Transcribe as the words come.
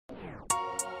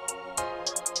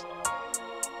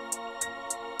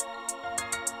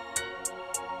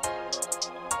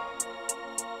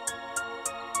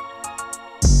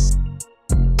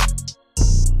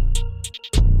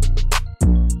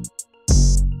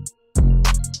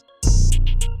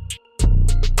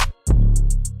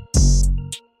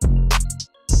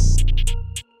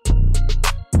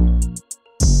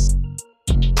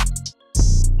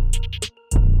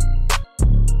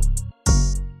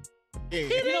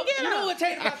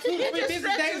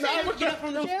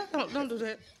Don't do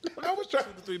that. I was trying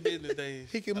 2 to 3 business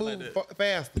days. He can move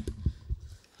faster.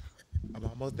 I'm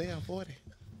almost there. I'm 40.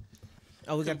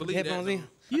 Oh, we got to put headphones in?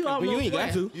 You ain't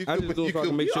got to. I just go so I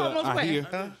can make sure I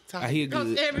hear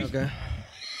good. Okay.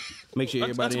 Make sure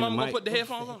everybody in the mic. Put the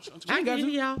headphones on. I ain't got to.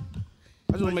 Y'all. I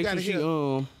just want to make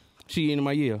sure she in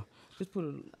my ear. Just push it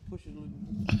a little.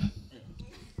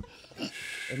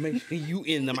 And make sure you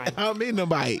in the mic. I'm in the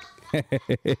mic. I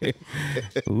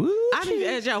need to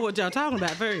ask y'all what y'all talking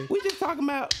about first. We just talking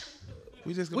about.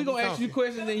 We gonna ask you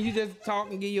questions and you just talk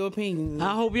and give your opinion.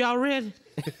 I hope y'all ready.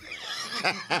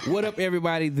 What up,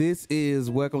 everybody? This is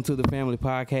Welcome to the Family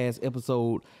Podcast,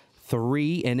 episode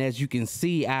 3, and as you can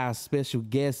see, our special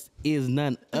guest is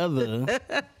none other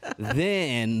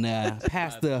than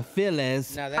Pastor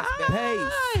Phyllis. Now that's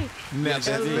better. Now that's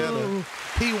better.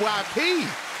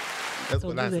 PYP. That's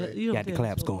what I said. You got the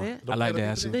claps going. I like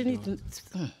that. They need to.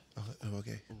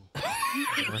 Okay.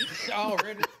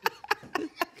 Already.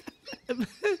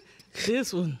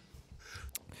 This one.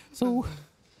 So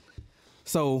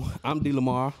I'm D.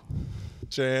 Lamar.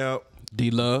 Champ.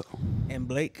 D-Love. And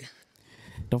Blake.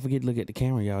 Don't forget to look at the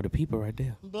camera, y'all. The people right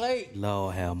there. Blake.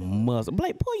 Lord have mercy.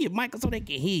 Blake, pull your mic so they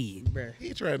can hear you.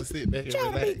 He trying to sit back and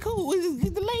Trying to be relax. cool.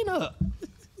 Get the lane up.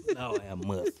 Lord have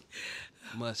mercy.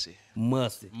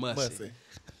 Musty.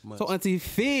 So Auntie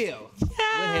Phil, what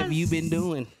have you been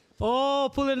doing?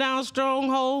 Oh, pulling down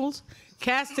strongholds,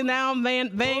 casting down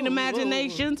vain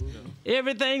imaginations,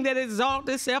 everything that exalts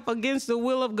itself against the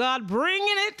will of God, bringing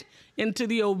it into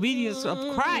the obedience of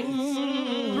Christ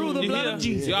through the blood of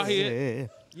Jesus. Y'all hear it?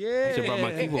 Yeah. I should brought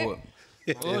my keyboard.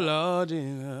 Oh, Lord.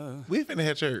 Yeah. We finna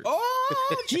have church.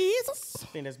 Oh, Jesus. I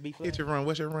think that's B flat. Hit your run.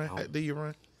 What's your run? Do you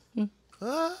run?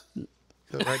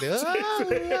 Right there.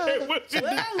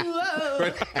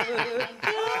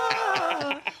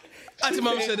 Auntie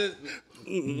Mama said it.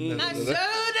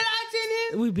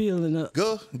 We building up.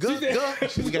 Go. We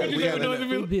got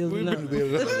We building up.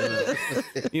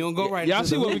 You don't go right. Y'all to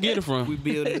see the where we left. get it from. We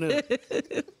building up.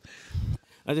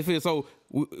 I just feel so.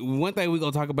 One thing we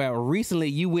gonna talk about. Recently,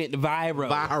 you went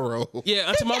viral. Yeah,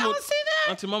 Auntie Mama. Y'all see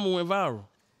that? Auntie Mama went viral.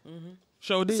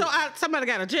 Sure did. So somebody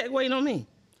got a check waiting on me.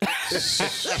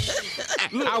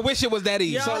 I wish it was that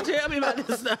easy. Y'all tell me about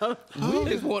this stuff. We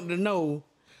just wanted to know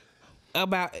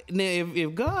about now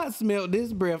if God smelled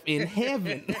this breath in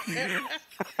heaven.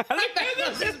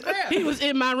 He was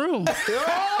in my room.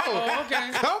 Oh,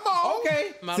 okay. Come on.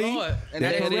 Okay, My see? Lord. And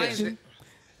That there it correction. is.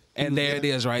 And there it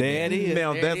is right there. There it is.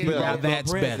 Now that's better. Now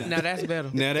that's better. Now that's better.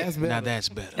 Now that's better. Now that's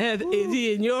better. Is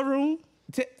he in your room?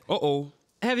 Uh-oh.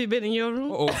 Have you been in your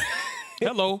room? Uh-oh.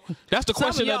 Hello. That's the Some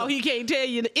question. of y'all, he can't tell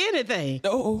you anything.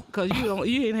 Uh-oh. Cause you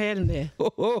ain't had him there.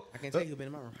 Oh, I can't tell you been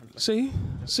in my room. See?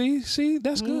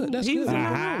 That's good. That's He was good. in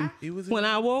my room when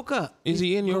I woke up. Is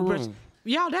he in your room?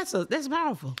 Y'all, that's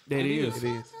powerful. that is. It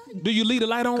is. Do you leave the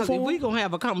light on Cause for if him? we gonna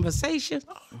have a conversation,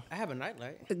 I have a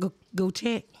nightlight. go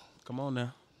check. Come on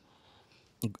now.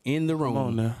 In the room. Come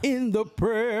on now. In the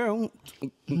prayer.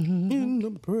 In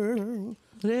the prayer.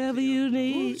 Whatever you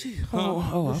need.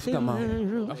 I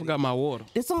forgot my water.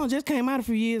 This song just came out a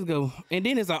few years ago, and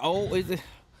then it's an old.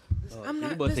 I'm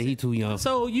not. But say he too young.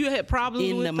 So you had problems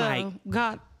In with the mic.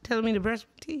 God telling me to brush my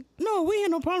teeth? No, we had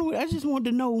no problem with it. I just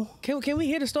wanted to know. Can we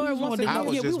hear the story once wanted to I again? know.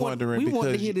 was Yeah, just we wondering wanted to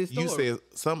because hear this you story. said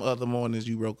some other mornings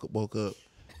you woke up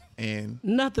and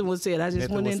Nothing was said. I just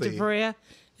Nothing went was into said. prayer,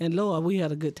 and Lord, we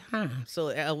had a good time. So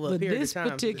But this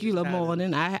particular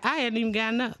morning, I hadn't even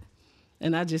gotten up.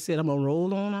 And I just said, I'm going to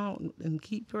roll on out and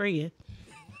keep praying.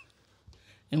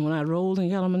 And when I rolled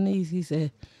and got on my knees, he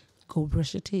said, go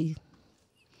brush your teeth.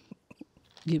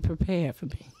 Get prepared for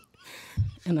me.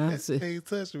 And I said, hey,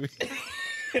 touch me.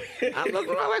 I looked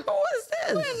around like, who is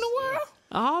this? What in the world?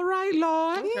 All right,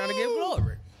 Lord. Trying to give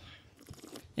glory.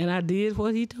 And I did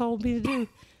what he told me to do.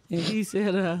 And he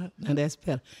said, now that's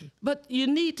better. But you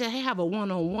need to have a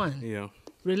one-on-one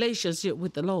relationship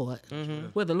with the Lord,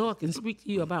 where the Lord can speak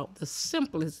to you about the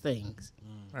simplest things.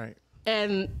 Right.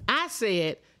 And I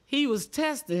said, he was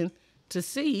testing to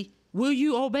see, will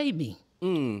you obey me?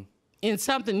 In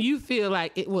something you feel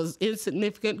like it was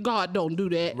insignificant. God don't do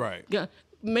that. Right. God,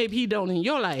 maybe he don't in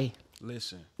your life.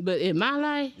 Listen. But in my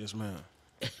life, Yes, ma'am.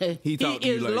 He talked to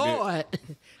you is like that. Lord.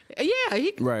 Yeah,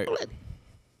 he Right.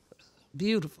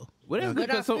 beautiful. Whatever. But I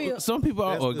Because feel- some people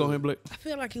are. That's Oh, go good. ahead, Blake. I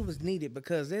feel like it was needed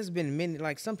because there's been many,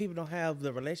 like some people don't have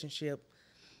the relationship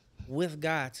with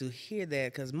God to hear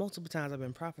that because multiple times I've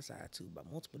been prophesied to by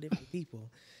multiple different people,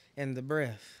 and the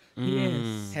breath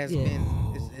Yes. has yes.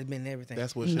 it's been everything.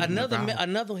 That's what should be another about.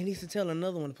 another one. He needs to tell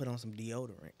another one to put on some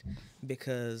deodorant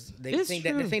because they It's think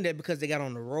true. that because they got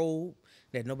on the robe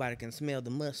that nobody can smell the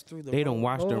must through the They robe. don't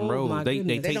wash them Oh, robes. my They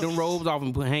goodness. take They them don't- robes off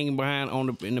and put hanging behind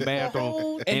in the bathroom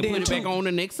Oh, and, and put then it back too- on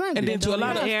the next Sunday. And then to a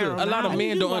lot of hair a lot of on.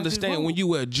 men You don't wash understand his when you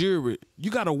wear jewelry,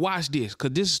 you gotta wash this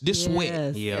because this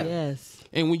sweat. Yes. Yeah. Yes.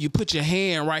 And when you put your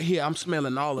hand right here, I'm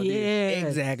smelling all of this. Yes.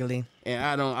 Exactly.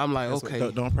 And I'm like, That's okay.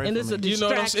 what- don't pray And for it's me. a You know,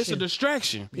 distraction. it's a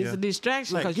distraction. It's Yeah. a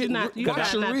distraction Like, because you're not you wash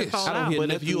try your not to wrist. fall I don't out. hear But if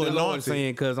nothing you the Lord anointed-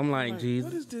 saying because I'm like,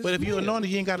 Jesus. But if you anointed,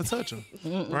 you ain't got to touch them,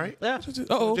 right? Yeah.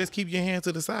 Uh-oh. Just keep your hand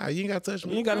to the side. You ain't got to touch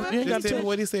them. You ain't gotta- you ain't Just gotta tell me touch.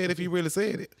 what he said if he really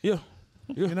said it. Yeah.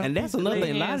 You know? And that's another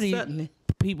thing. A lot of these Suddenly.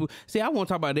 people. See, I want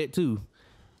to talk about that too.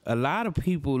 A lot of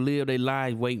people live their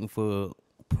lives waiting for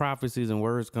prophecies and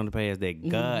words to come to pass that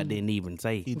God didn't even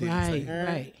say. he didn't Right. say it.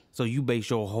 Right. So you base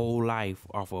your whole life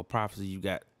off of a prophecy you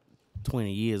got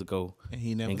 20 years ago. And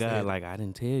he never And said God it. like, I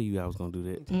didn't tell you I was going to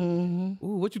do that. Ooh,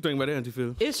 what you think about that, Auntie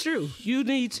Phil? It's true. You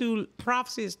need to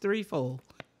prophecy is threefold: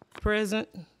 present,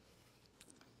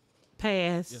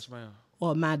 past, Yes, ma'am.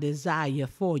 or my desire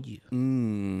for you.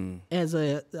 As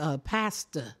a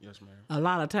pastor, Yes, ma'am. a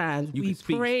lot of times You we can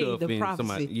speak pray stuff the in prophecy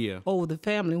somebody- yeah. over the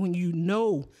family when you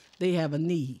know they have a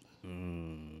need.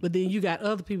 But then you got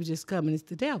other people just coming. It's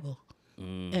the devil,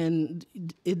 and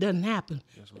it doesn't happen.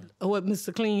 What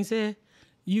Mr. Clean said,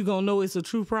 you gonna know it's a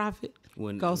true prophet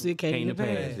because it came to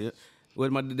pass, Yeah. What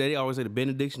my daddy always say, the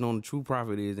benediction on the true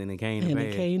prophet is, and it came to and pass.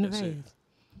 it came to That's pass. it.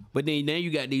 But then you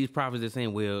got these prophets that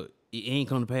saying, well, it ain't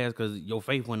come to pass because your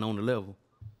faith wasn't on the level.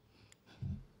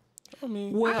 I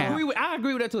mean, Well, I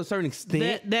agree with that to a certain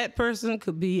extent. that person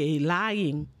could be a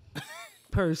lying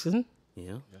person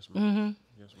Yeah. yes, ma'am.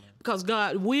 Yes, ma'am. because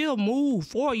God will move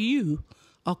for you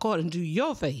according to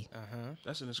your faith.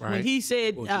 That's in the When scripture. He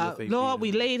said, According to your faith, "Lord, yeah.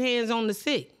 we laid hands on the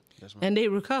sick, Yes, ma'am. and they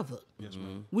recovered." Yes,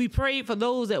 ma'am. We prayed for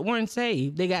those that weren't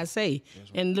saved; they got saved.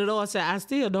 And the Lord said, "I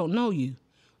still don't know you.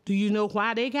 Do you know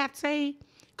why they got saved?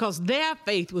 Because their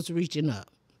faith was reaching up.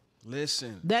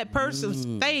 Listen, That person's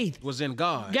faith was in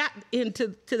God, got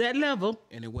into to that level.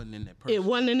 and it wasn't in that person. It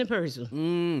wasn't in the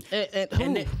person.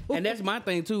 And that's my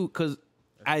thing too, because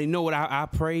I know what I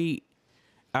prayed.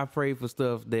 I prayed for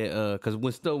stuff that because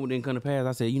when stuff didn't come to pass,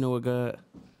 I said, you know what, God,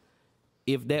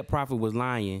 if that prophet was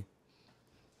lying,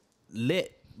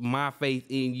 let my faith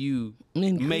in you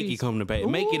make it Increase. come to pass,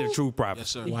 make it a true prophet. Yes,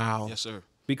 sir. Wow. Yes, sir.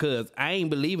 Because I ain't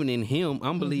believing in him,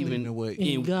 I'm believing In what?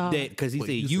 In God. that because he What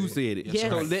said you you said. said it. Yes, so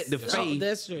sir. let the Yes, Oh, faith,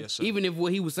 that's true. Yes, sir. even if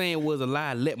what he was saying was a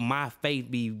lie, let my faith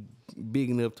be big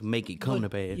enough to make it come to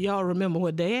pass. Y'all remember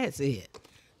what Dad said?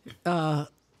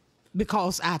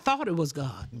 Because I thought it was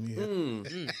God.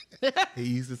 He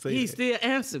used to say He that. still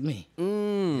answered me.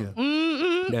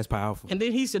 That's powerful. And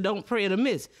then he said, don't pray it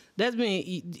amiss. That's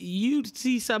mean you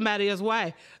see somebody else's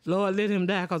wife, Lord, let him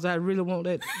die because I really want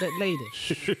that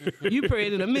lady. You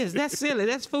prayed it amiss. That's silly.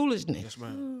 That's foolishness. Yes,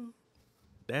 ma'am.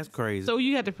 That's crazy. So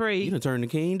you have to pray. You done turned to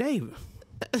King David.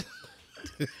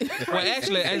 Well,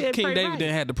 actually, He said King pray David right.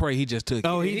 didn't have to pray; he just took it.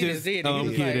 Oh, He just did it. He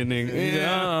was kidding, like- nigga.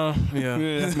 Yeah,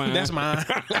 Yeah, that's mine. That's mine.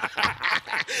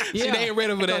 See, they ain't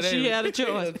ready for that. Because she They had a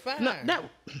choice. It was fine. No,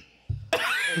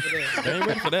 that ain't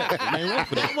ready for that. They ain't ready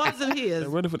for that. wasn't his.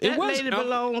 ready for- it That was- lady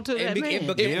belonged to that be- man. it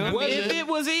became- If it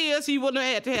was his, he wouldn't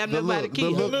have had to have nobody look,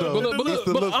 killed. the look, though. But look, It's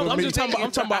the look for I'm me. just talking about.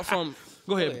 I'm talking about from.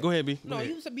 Go ahead, B. No,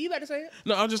 you about to say it?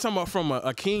 No, I'm just talking about from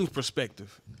a king's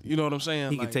perspective. You know what I'm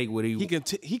saying? He can take what he could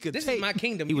This take is my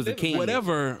kingdom. He was a king.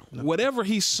 whatever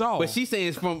he saw. But she's saying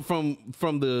it's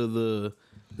from the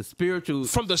spiritual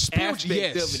from the spiritual,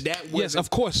 aspect yes, of it. That yes,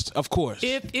 wasn't- of course.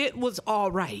 If it was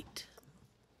all right,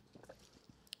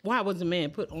 why was the man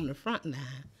put on the front line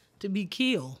to be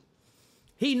killed?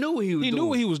 he knew what he was he doing. knew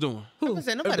what he was doing. I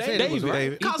said nobody said it was David. right.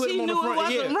 David. Because put he him on the knew it front.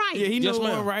 wasn't yeah. right. Yeah, he Yes, knew it ma'am.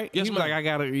 wasn't right. Yes, he was ma'am. like, I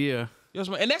gotta, yeah. Yes,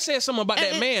 man. And that says something about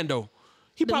that And- man, though.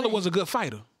 He probably man- was a good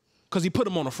fighter because he put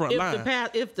him on the front line.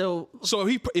 So if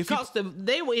he because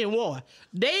they were in war.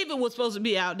 David was supposed to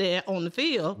be out there on the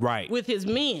field, Right. with his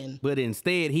men But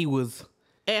instead, he was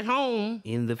at home.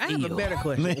 in the I field. have a better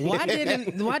question. Why did It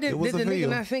did was the a nigga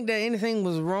field. not think that anything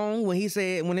was wrong when he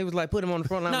said when it was like put him on the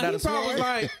front line No, without he a probably sword? was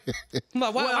like, I'm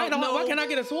like, why no. can't I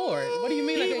get a sword? What do you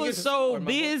mean? I He can't was get a so sword, my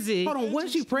boy? busy. hold on,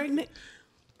 wasn't she pregnant?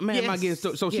 Man, am I getting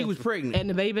so she Yes. was pregnant. and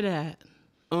the baby died.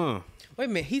 Wait a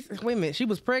minute. She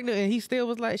was pregnant and he still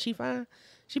was like, she fine.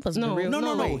 She must have No. been real.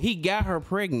 No. way. He got her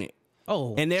pregnant.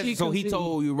 Oh, And that's so he conceived.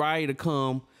 told Uriah to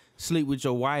come sleep with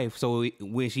your wife. So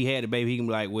when she had the baby, he can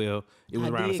be like, well, it was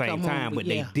I around the did same come time, home, but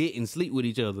yeah. they didn't sleep with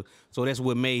each other. So that's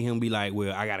what made him be like,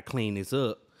 well, I got to clean this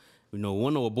up. You know,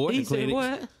 one no abortion He said, clinics.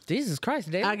 what? Jesus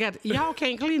Christ, Dad. I got y'all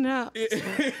can't clean it up.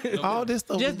 All this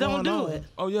stuff Just was don't going do on. it.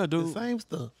 Oh yeah, The dude. same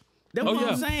stuff. That's what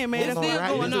I'm saying, man. It's That's still right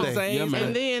going this on. day. Yeah, man.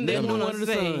 And then they Yeah, man. want to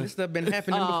say, This stuff been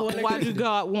happening before. why do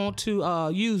God want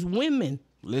to use women?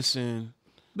 Listen.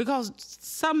 Because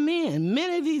some men,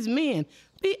 many of these men,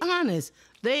 be honest,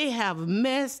 they have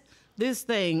messed this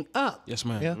thing up. Yes,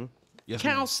 ma'am. Yeah. Yes,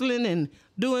 ma'am. Counseling and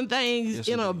doing things Yes,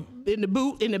 in the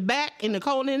boot, in the back, in the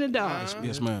corner, in the dark,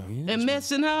 Yes, ma'am. and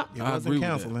messing up. It I wasn't agree with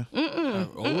counseling.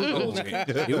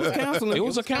 It was counseling. It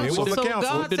was a counsel. It was a So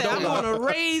counsel. God said, I'm going to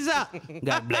raise up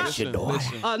God bless your daughter.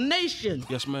 Listen. a nation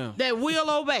Yes, ma'am. that will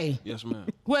obey. Yes, ma'am.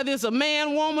 Whether it's a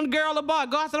man, woman, girl, or boy,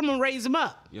 God said, I'm going to raise them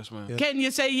up. Yes, ma'am. Can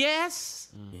you say yes?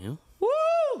 Yeah.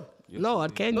 Woo!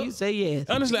 Lord, can you say yes?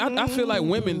 Honestly, I feel like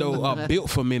women though are built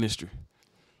for ministry,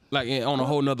 like on a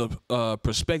whole nother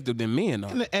perspective than men.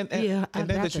 Though. And Yeah, I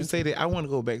that you think- say that, I want to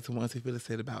go back to once Phyllis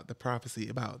said about the prophecy,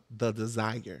 about the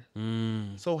desire.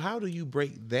 So how do you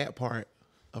break that part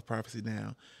of prophecy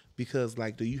down? Because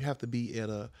like, do you have to be at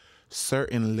a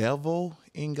certain level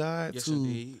in God Yes, to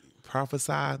indeed.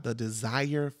 prophesy the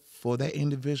desire for that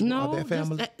individual No, or that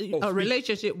family? just a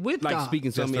relationship with Like God.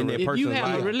 speaking something in that If you person's have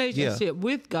a life. relationship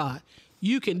with God,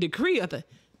 you can decree a thing.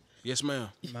 Yes, ma'am.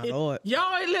 My Lord.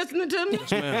 Y'all ain't listening to me?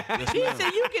 Yes, ma'am. Yes, He ma'am.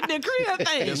 said you can decree a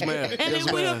thing. Yes, ma'am. And Yes,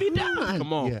 it will ma'am. be done.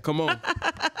 Come on, Yeah. come on.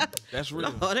 That's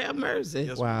real. Lord have mercy.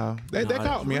 Yes, Wow, that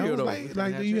caught me. I real, was though.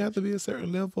 like, do you have to be a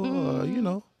certain level? You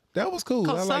know, that was cool.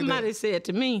 I Because like somebody that. said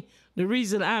to me, the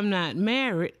reason I'm not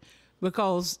married,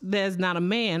 because there's not a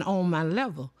man on my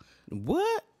level.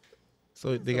 What?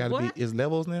 So they got to what? be, is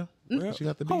levels now? That you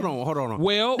have to be Hold in? on.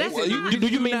 Well, That's you, not- do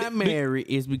you mean not married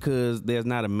is because there's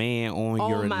not a man on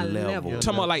your my level. level.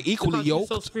 talking about like equally Because you're yoked?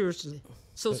 so spiritually.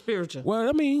 So spiritual. Well,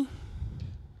 I mean,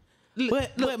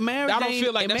 But marriage I don't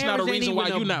feel like ain't- that's not a marriage ain't reason why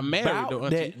even you're not married, about though,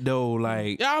 auntie. that though,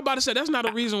 like yeah, I was about to say that's not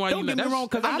a reason why don't you're get not. me wrong,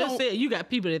 because I'm I just don't. saying, you got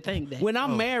people that think that. When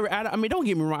I'm married, I mean, don't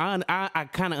get me wrong. I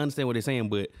kind of understand what they're saying,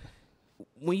 but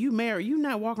when you married, you're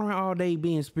not walking around all day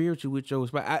being spiritual with your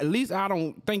spouse. At least I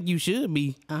don't think you should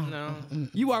be. No.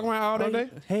 You walk around all day.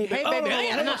 Hey, baby.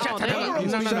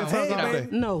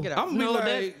 No, Get out. I'm no, like,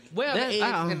 that, Well, the that-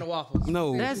 eggs and the waffles.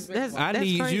 no, that's I that's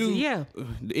need crazy. you. Yeah,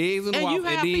 The eggs and the and you waffle,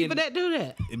 have and then, people that do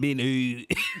that. and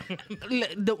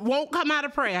then That won't come out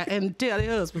of prayer and tell their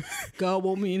husband, God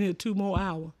want me in here 2 more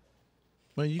hours.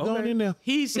 Well, you going in there?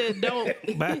 He said, don't.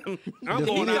 I'm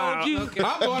going out. you-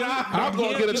 I'm going out. I'm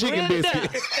going to get a chicken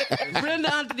biscuit.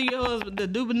 Brenda unto your husband, the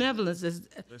due benevolence. Is,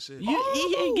 it.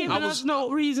 he ain't giving us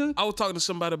no reason. I was talking to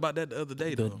somebody about that the other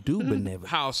day The though. do benevolent.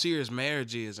 How serious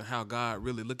marriage is and how God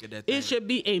really look at that thing. It should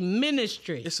be a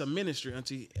ministry. It's a ministry,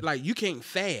 auntie. Like you can't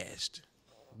fast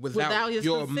without his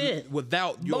your consent.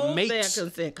 without your Both their mate's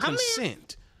consent. Come in.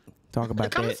 consent. Talk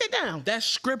about Come and that. sit down. That's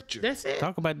scripture. That's it.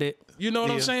 Talk about that. You know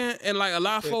what I'm saying? And like a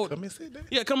lot of folk, Come and sit there.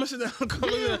 yeah, come and sit down. Come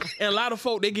and sit down. And a lot of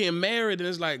folk, they getting married, and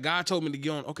it's like God told me to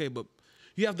get on. Okay, but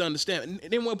you have to understand. And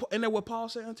then what Paul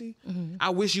said, auntie?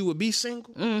 I wish you would be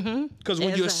single. Because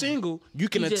when you're Exactly. single, you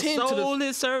can He just attend to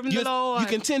solely serving the you Lord.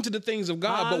 can tend to the things of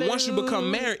God. But once you become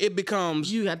Hallelujah. married, it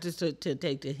becomes You have to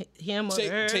take him or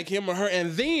her. take him or her,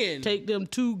 and then Take them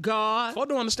to God. folk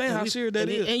don't understand how serious that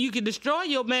is. And you can destroy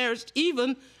your marriage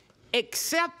even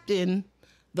accepting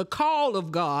the call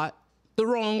of God the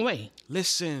wrong way.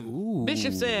 Listen,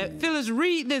 Bishop said, Phyllis,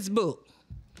 read this book.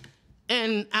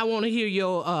 And I want to hear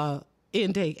your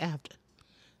intake after.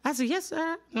 I said, yes,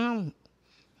 sir.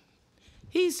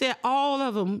 He said all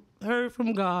of them heard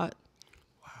from God.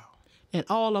 Wow. And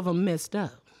all of them messed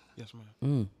up. yes,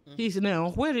 ma'am. He said,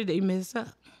 now, where did they mess up?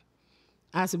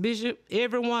 I said, Bishop,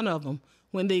 every one of them,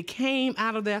 when they came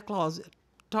out of their closet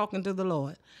talking to the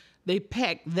Lord, they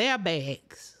packed their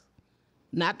bags.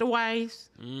 Not the wives,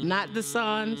 not the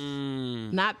sons,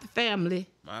 not the family.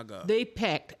 My God. They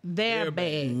packed their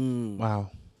bags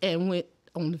Wow. and went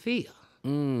on the field.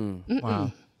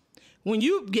 Wow. When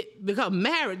you become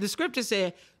married, the scripture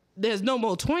said there's no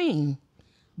more twain,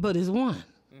 but it's one.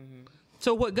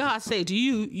 So what God said to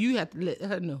you, you have to let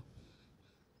her know.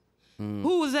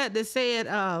 Who was that said,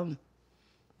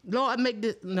 Lord, make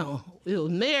this? No, it was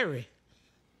Mary.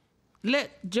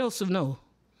 Let Joseph know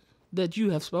that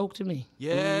you have spoke to me.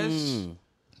 Yes.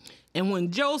 And when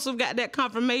Joseph got that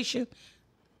confirmation,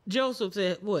 Joseph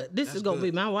said, what? This is going to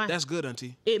be my wife. That's good,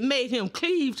 auntie. It made him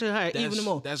cleave to her even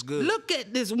more. That's good. Look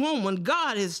at this woman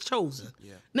God has chosen.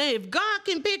 Yeah. Now, if God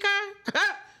can pick her,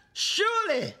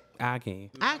 surely I can.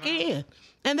 I can.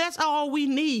 And that's all we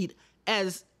need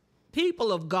as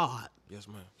people of God Yes,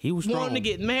 ma'am. He was strong. wanting to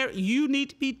get married, you need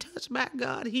to be touched by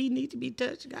God. He need to be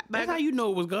touched by That's God. how you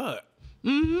know it was God.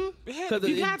 Because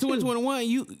You in got to.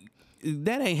 2021,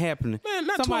 that ain't happening. Man,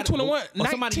 not 2021, or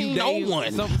somebody you dating,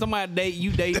 1901. somebody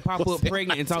you date pop up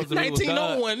pregnant and talk to me.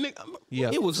 1901, nigga. Yeah.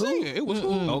 It was who? It was who?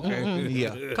 Okay.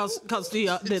 Yeah. Because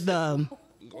the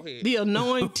Go ahead. the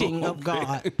anointing of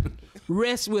God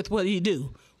rests with what he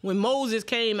do. When Moses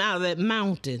came out of that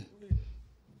mountain,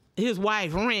 his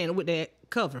wife ran with that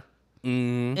cover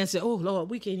and said, "Oh Lord,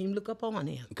 we can't even look up on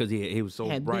him." Because he was so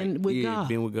Had bright. been with yeah, God.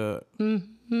 been with God.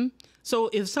 So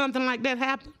if something like that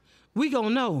happened, we gonna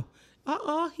know.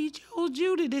 He chose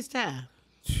Judah this time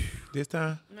This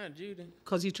time, Not Judah.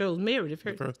 because he chose Mary the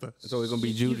first. first time. So it's gonna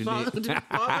be Judah next.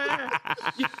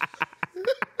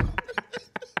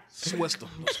 What's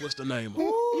the name?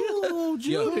 Oh,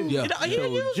 Judah. Yeah. He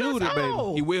didn't use Judah, us baby.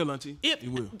 all. He will, auntie. He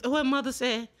will. What mother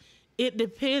said, it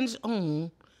depends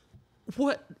on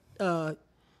what,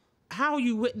 how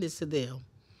you witness to them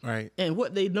Right. and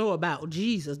what they know about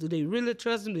Jesus. Do they really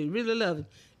trust him? Do they really love him?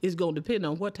 It's going to depend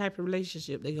on what type of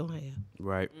relationship they're going to have.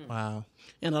 Right. Wow.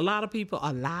 And a lot of people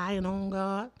are lying on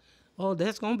God. Oh,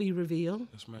 that's going to be revealed.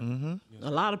 Yes, ma'am.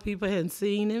 A lot of people hadn't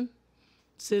seen him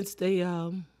since they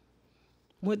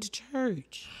went to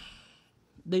church.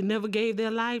 They never gave their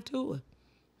life to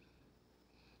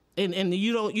him. And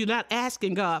you're not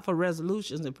asking God for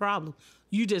resolutions and problems.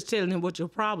 You just telling him what your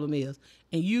problem is.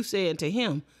 And you saying to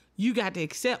him, you got to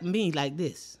accept me like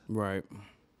this. Right.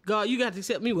 God, you got to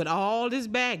accept me with all this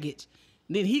baggage.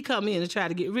 Then he come in and try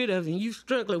to get rid of it, and you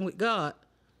struggling with God.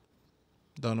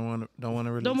 Don't want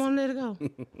to release. Don't want to let it go.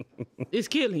 It's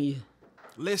killing you.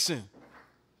 Listen.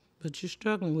 But you're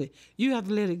struggling with it. You have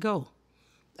to let it go.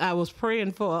 I was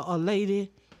praying for a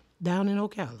lady down in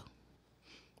Ocala.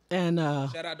 And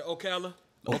Shout out to Ocala.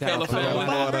 Ocala Ocala for family.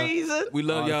 some reason, We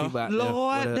love y'all.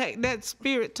 Lord, that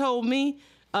spirit told me,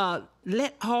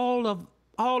 let all of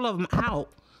them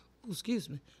out. Excuse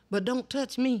me, but don't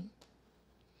touch me.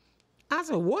 I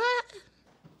said, what?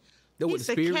 That He what the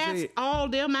said, Spirit cast said? all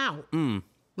them out,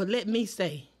 but let me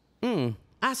stay.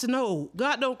 I said, no,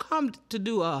 God don't come to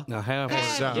do a Now half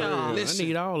half job. job. Listen. I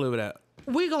need all of it out.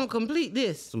 We gonna complete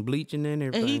this. Some bleaching and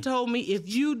everything. And he told me, if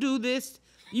you do this,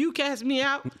 you cast me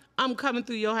out, I'm coming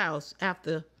through your house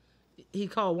after he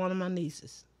called one of my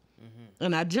nieces.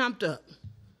 And I jumped up.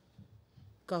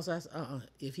 Because I said,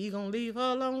 if he going to leave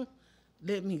her alone,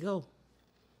 let me go.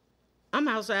 I'm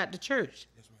outside the church,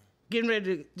 getting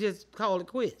ready to just call it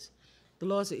quits. The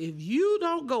Lord said, if you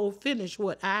don't go finish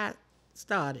what I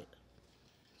started,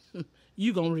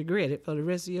 you going to regret it for the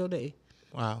rest of your day.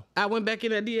 Wow. I went back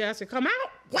in that day. I said, come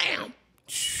out. Wham.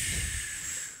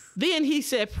 Then he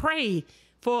said, pray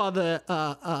for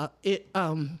the,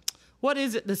 what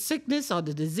is it? The sickness or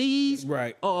the disease?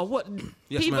 Right. Or what?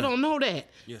 Yes, People ma'am. don't know that.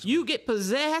 Yes, you get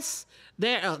possessed.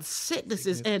 There are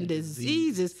sicknesses and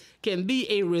diseases can be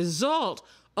a result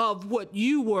of what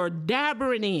you were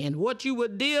dabbering in, what you were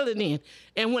dealing in.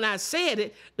 And when I said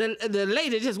it, the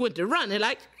lady just went to running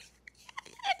like,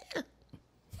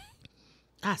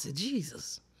 I said,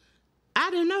 Jesus, I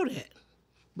didn't know that.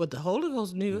 But the Holy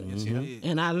Ghost knew it. Yes, he did.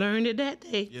 And I learned it that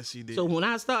day. Yes, he did. So when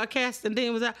I started casting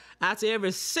demons out, I said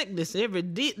every sickness, every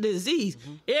disease,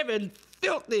 every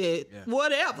filthy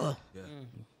whatever,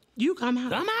 you come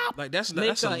out. Come out. Like that's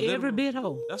Make a her every literal, bit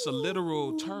whole. that's a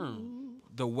literal term.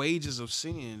 The wages of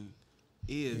sin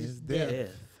is Death.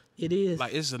 It is.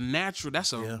 like it's a natural.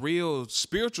 That's a real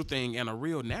spiritual thing and a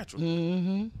real natural.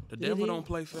 Thing. The devil is. don't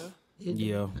play fair.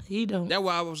 Yeah. He don't. That's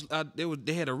why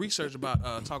they had a research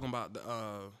about talking about the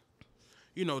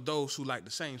those who like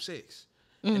the same sex,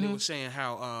 and it was saying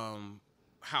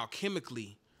how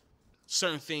chemically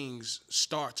certain things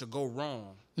start to go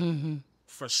wrong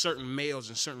for certain males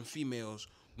and certain females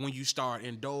when you start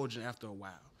indulging after a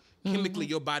while. Chemically,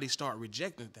 your body start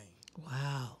rejecting things.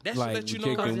 Wow. That's Like to let you know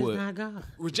rejecting Because what? it's not God.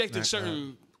 rejecting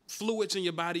certain fluids in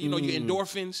your body. You know, your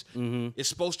endorphins. It's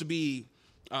supposed to be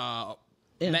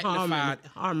In magnified,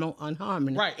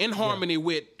 harmony. right, in harmony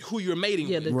with who you're mating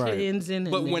Yeah, with. the Right. cleansing.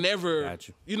 But and whenever,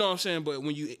 Gotcha. you know what I'm saying? But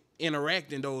when you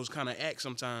interact in those kind of acts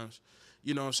sometimes,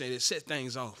 you know what I'm saying? It sets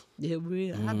things off yeah,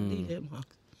 real. I believe that, Mark.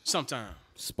 sometimes.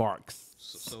 Sparks.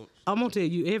 So I'm gonna tell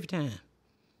you every time,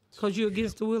 cause you're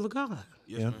against the will of God.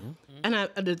 yes, Yeah. ma'am. And I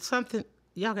did something.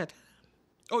 Y'all got.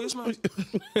 Oh, yes, ma'am.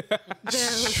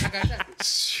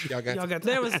 Y'all got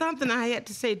There was something I had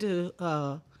to say to.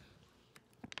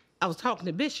 I was talking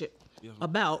to Bishop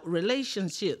about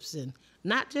relationships and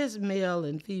not just male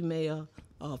and female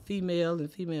or female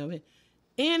and female.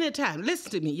 Anytime,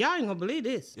 listen to me. Y'all ain't gonna believe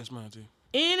this. Yes, ma'am, too.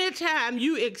 Anytime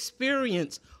you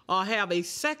experience or have a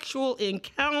sexual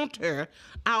encounter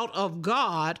out of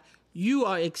God, you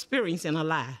are experiencing a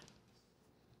lie.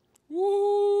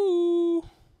 Woo.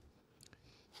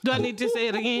 Do I need to say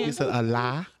it again? You said a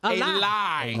lie? A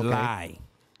lie. Lie.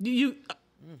 You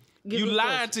You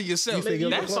lying to yourself. Get a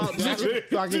little That's, close.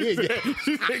 So I can hear you.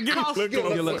 get a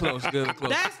little close. Get a little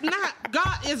close. That's not,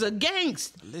 God is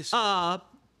against Listen.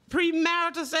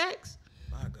 premarital sex.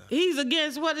 My God. He's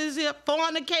against, what is it,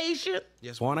 fornication.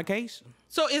 Yes, Fornication.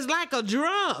 So it's like a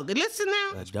drug. Listen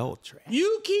now. Adultery.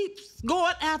 You keep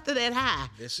going after that high.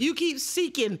 Listen. You keep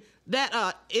seeking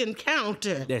that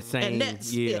encounter. That same,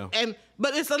 yeah.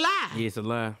 But it's a lie. Yeah, it's a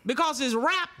lie. Because it's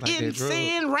wrapped Like in that drug.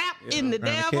 sin, wrapped in the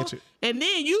Trying to devil. catch it. And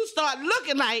then you start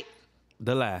looking like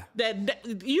The lie. that.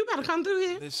 You gotta come through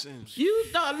here. Listen. You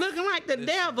start looking like the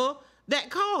devil that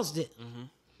caused it.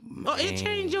 Or it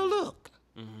changed your look.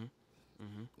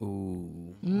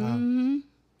 Ooh.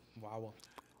 Wow.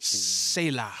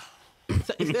 Selah.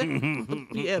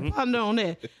 Yeah, ponder on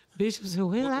that. Bishop said,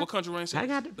 well, What country Wayne said? I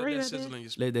got to pray Let that about sizzle that. in your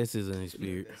spirit. Let that sizzle in your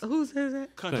spirit. Who says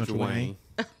that? Country Wayne.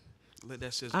 Let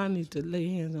that sizzle. I need to lay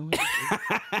hands on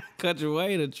him. Country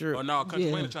Wayne a trip. Oh no, Country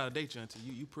Yeah. Wayne to try to date you until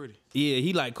you pretty. Yeah,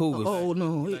 he like cougars. Oh,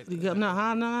 no. No.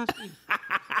 Nah.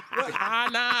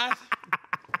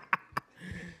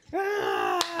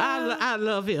 I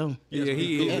love him. Yeah,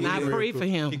 he is. And I pray for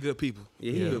him. He good people.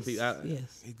 Yeah, he good people.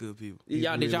 Yes. He good people.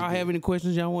 Y'all, did y'all have any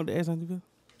questions y'all wanted to ask Auntie Phil?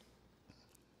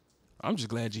 I'm just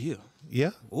glad you're here. Yeah.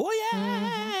 Oh,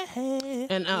 yeah.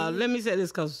 And let me say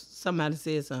this because somebody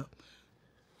said something.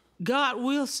 God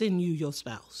will send you your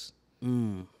spouse.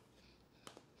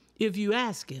 If you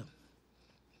ask him.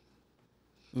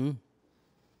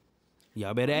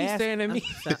 Y'all better He's ask. staring at me.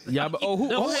 Y'all who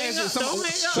Don't hang answered? up. Don't hang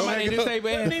up. Somebody didn't say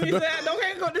bad. Don't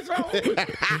hang up this phone.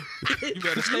 You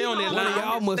better stay on that One of line.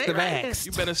 y'all must Stay have right asked.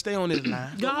 You better stay on this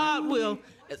line. God will.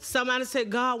 Somebody said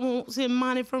God won't send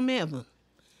money from heaven.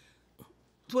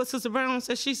 What Sister Brown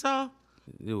said she saw?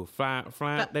 They were flying.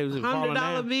 They was falling $100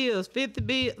 down. bills,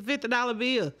 $50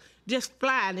 bills, just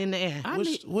flying in the air. I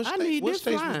need What this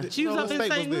state was flying. this? She was No, up in what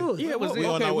state St. was this? Louis. Yeah, it was We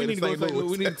on okay. our way We to need to go. St.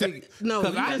 Louis. We need to take it. No,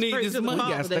 because you I just need pray this to the money.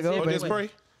 Father Guys, to that's go. Oh, everywhere. just pray.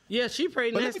 Yeah, she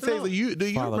prayed. But let me tell you, do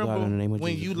you Father God, remember in the name of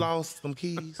when Jesus. you lost some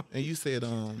keys and you said,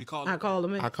 We call I it. called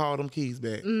him in. I called them keys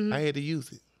back. I had to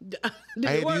use it. Did I it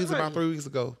had to work use it for about you? 3 weeks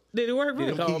ago. Did it work for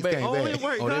you? Them keys came Oh, it back.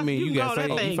 worked. Oh, that God, mean you can got call that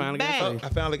saved. You thing finally got back. saved. I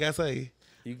finally got saved.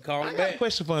 You can call I him got a back.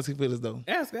 question for Auntie Phyllis though.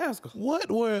 Ask her. What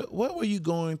were you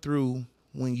going through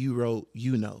when you wrote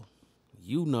 "You Know"?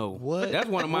 You know. What? That's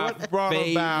one of my What brought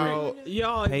favorite. about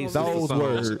Y'all, Pace gonna be- those song.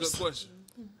 words? That's a good question.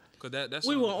 Cause that's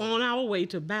we were on our way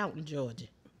to Boughton, Georgia,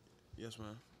 Yes,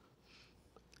 man.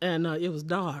 and it was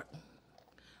dark.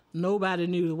 Nobody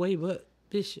knew the way but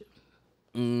Bishop.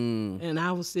 And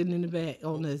I was sitting in the back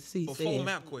on the seat For saying, full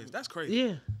map quiz. That's crazy.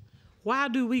 yeah, why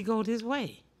do we go this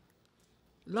way?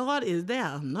 Lord, is there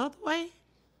another way?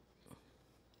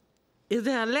 Is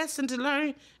there a lesson to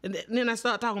learn? And then I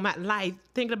start talking about life,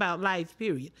 thinking about life,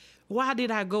 period. Why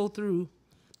did I go through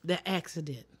the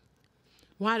accident?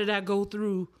 Why did I go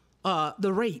through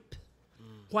the rape?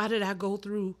 Why did I go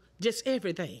through just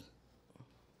everything?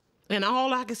 And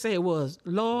all I could say was,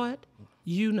 Lord,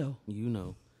 you know. You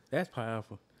know. That's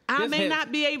powerful. I Just may have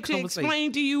not be able to conversation.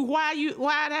 explain to you why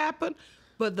it happened,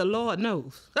 but the Lord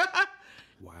knows.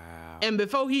 Wow. And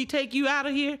before he take you out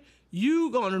of here, you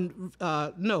gonna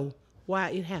know why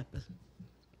it happened.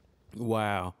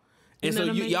 Wow. And Isn't so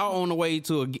that amazing? y'all on the way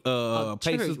to a Church,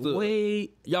 Paces to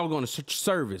wait, y'all going to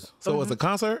service. So it's a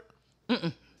concert?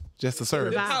 Just a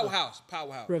service. Revival.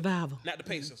 Powerhouse. revival. Not the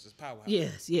Pace Sisters. Powerhouse.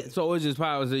 Yes, yes. So it's just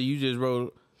power that you just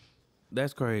wrote.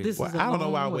 That's crazy. This Well, is a I don't know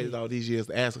why I long waited way. all these years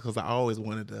to ask because I always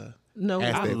wanted to No,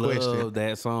 ask I that love question.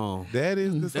 that song. That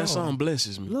is the That song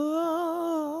blesses me.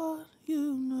 Lord,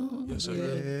 you know. Yes,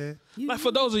 sir. Yeah. Like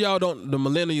for those of y'all the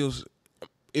millennials,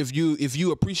 if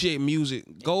you appreciate music,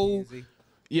 go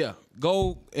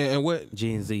go and what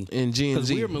Gen Z. and Gen Because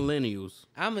Z. we're millennials.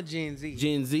 I'm a Gen Z.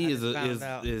 Gen Z I is just found a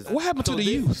out. is. What happened to the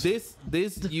youth? The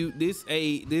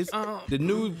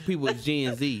new people is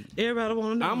Gen Z. Everybody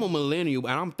want to know. I'm a millennial,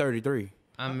 and I'm 33.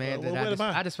 I'm mad Well, that what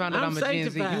am I? I just found out I'm I'm a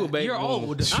Gen Z. sanctified. You a baby You're boomer.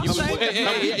 old. I'm sanctified.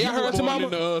 Hey, y'all heard to mama?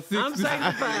 I'm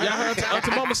sanctified. Y'all heard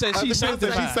Auntie Mama said she's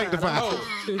sanctified. She's sanctified.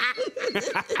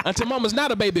 Auntie Mama's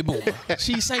not a baby boomer.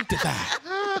 She's sanctified.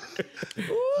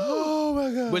 Oh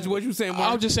my God. But what you saying? I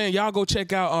Mark? was just saying, y'all go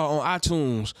check out on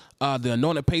iTunes the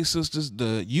Anointed Pace Sisters,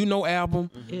 the You Know album,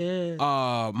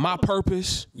 Yeah. My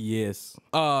Purpose, Yes.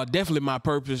 definitely My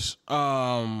Purpose,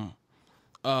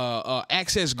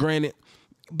 Access Granted.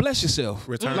 Bless yourself.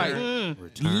 Return. Like,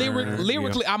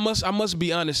 lyrically, I must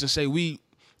be honest and say we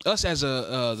us as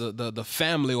the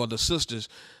family or the sisters,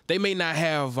 they may not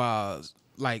have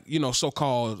like, you know,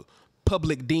 so-called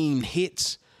public deemed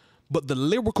hits, but the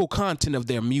lyrical content of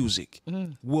their music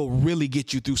will really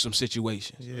get you through some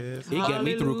situations. Yes. It got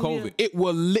me through COVID. It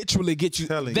will literally get you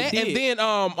Telling that, you. and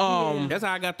then That's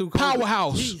how I got through COVID.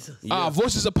 Powerhouse, Jesus.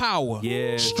 Voices of Power,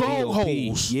 Yeah.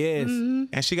 Strongholds. Yes.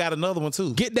 And she got another one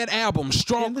too. Get that album, In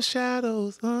Strong. the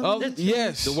shadows.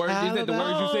 Yes, The word is that the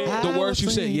words you said? the words you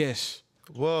said. Yes,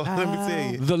 Well, let me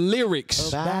tell you. the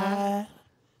lyrics,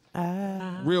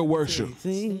 real worship. That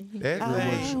thing,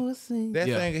 that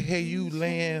Yeah. thing had you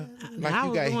laying like I you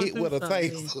was got going hit through with a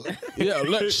something. taser. Yeah,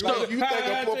 look, Like you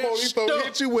think a police gonna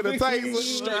hit you with a taser,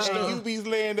 Straight and you be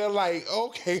laying there like,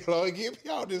 okay, Lord, give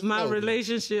me all this. My stuff.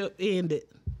 relationship ended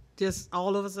just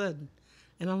all of a sudden.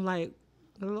 And I'm like,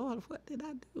 Lord, what did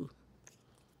I do?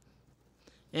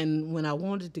 And when I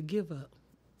wanted to give up,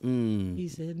 he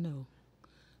said no.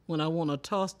 When I want to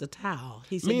toss the towel,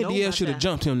 he said me no. and DL not should have that.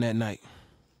 jumped him that night.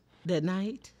 That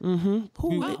night? We went.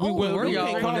 Where y'all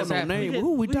okay. calling no name?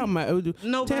 Who we talking about?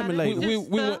 Nobody. Tell me later.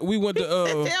 We went to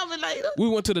Tell me later. we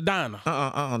went to the diner.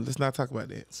 Let's not talk about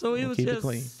that. So it was Keep just it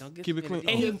clean. Keep it clean.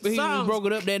 And he Songs. broke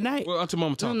it up that night. Well, until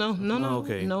mama talk. No.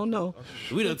 Okay. No.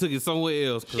 We done took it somewhere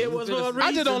else. It was for a reason.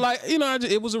 I just don't like, you know.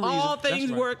 It was a reason. All That's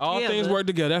things right. work All together. things work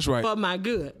together. That's right. for my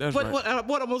good. That's what, right.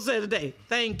 what I'm gonna say today?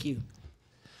 Thank you.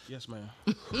 Yes, ma'am.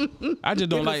 I just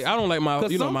don't like. I don't like my.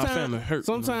 You know, my family hurt.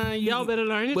 Sometimes Y'all better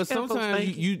learn it. But Tell folks sometimes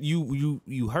thank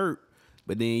you hurt,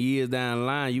 but then years down the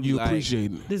line you be You like,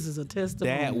 appreciate it. This is a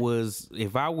testimony. that was,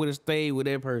 if I would have stayed with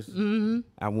that person,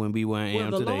 I wouldn't be where I well,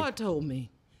 am the today. Lord told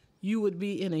me you would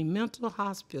be in a mental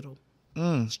hospital,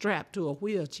 strapped to a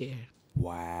wheelchair,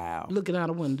 Wow, looking out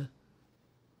a window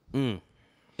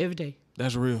every day.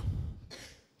 That's real.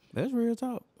 that's real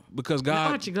talk. Because Now,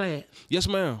 God. aren't you glad? Yes,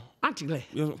 ma'am. Aren't you glad?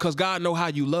 Because God know how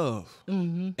you love,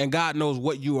 and God knows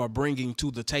what you are bringing to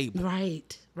the table.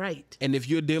 Right. And if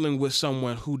you're dealing with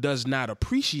someone who does not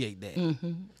appreciate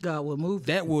that, God will move.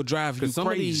 that will drive you Some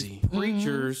crazy. of these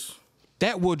preachers,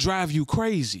 That will drive you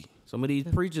crazy. some of these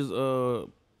preachers,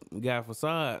 got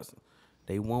facades.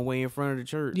 They one way in front of the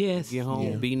church. Yes. Get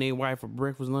home, beating their wife for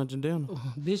breakfast, lunch, and dinner.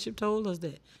 Bishop told us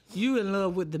that you in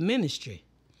love with the ministry.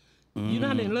 You're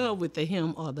not in love with the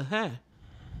him or the her.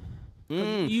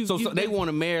 So they want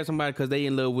to marry somebody because they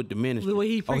in love with the ministry. The way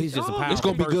he he's preached. just a Oh. powerful It's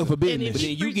gonna be good for And if business. But he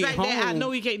then you preach get like that, I home-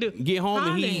 know he can't do. Get home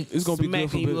and he It's gonna be good smacking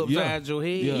for you business. upside your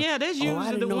head. Yeah, that's usually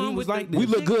I didn't the know he one was with like the. We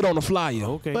look good on the flyer.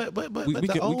 Okay. But We the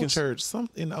can- we old can- church,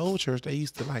 in the old church, they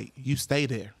used to like you stay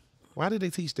there. Why did they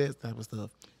teach that type of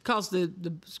stuff? Because the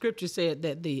scripture said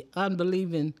that the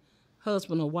unbelieving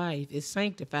husband or wife is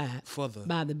sanctified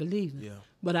by the believer. Yeah.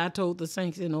 But I told the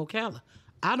saints in Ocala,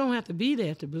 I don't have to be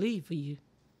there to believe for you.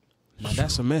 Now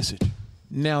that's a message.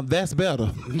 Now that's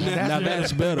better. Now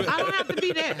that's better. I don't have to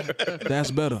be there That's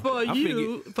better. for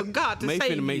you, for God to May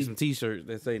save finna make you. some T-shirts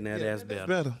that say now that's better.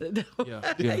 better.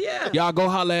 Yeah. Y'all go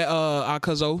holler at our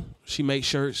cousin. She makes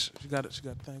shirts. She got a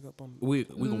thing up on. We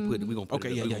gonna put it. We gonna put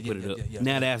Okay, it. yeah, up. We yeah, gonna put yeah, it up. yeah.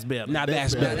 Now that's better. Now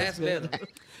that's better. That's better.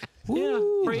 Yeah,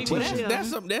 praise But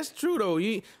God. that's true though.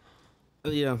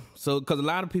 Yeah. So because a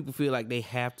lot of people feel like they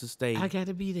have to stay. I got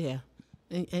to be there,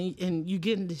 and you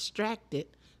getting distracted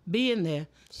being there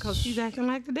because she's acting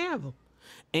like the devil.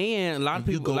 And a lot of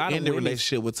You people, a go lot in of the women,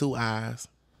 relationship with two eyes,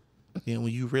 and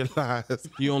when you realize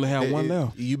You only have one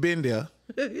left. you been there,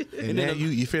 and now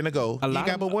you finna go. You lot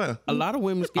got of- but one. a lot of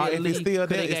women scared if to it's leave still 'cause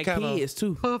there, they it's got kinda- kids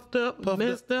too. Puffed up,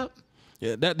 messed up.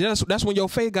 Yeah, that's when your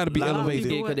faith got to be A lot of elevated.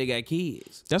 people because they got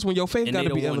kids. That's when your faith And got they to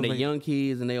don't be want their elevated. young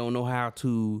kids, and they don't know how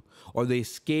to, or they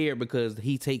scared because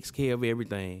he takes care of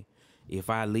everything. If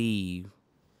I leave,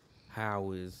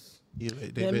 how is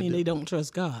That means they don't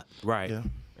trust God. right? Yeah.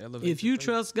 Elevate If you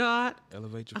trust God,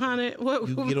 elevate your honey, what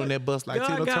You get on that bus like God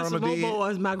Tina got Turner some more did.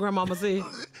 boys. My grandmama said,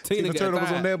 Tina got Turner was on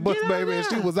tired. that bus, Get out baby, and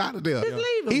she there. was out of there. Just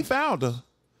leave 'em. He found her,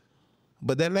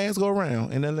 but that last go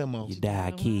around in that limo. You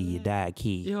die kid. You die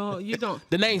kid. "Yo, you don't,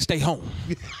 The name stay home.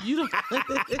 you don't,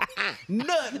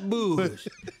 Nut bush.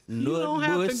 you don't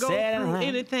have to go through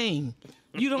anything.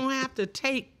 You don't have to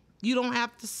take. You don't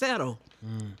have to settle.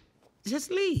 Just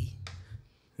leave.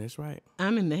 That's right.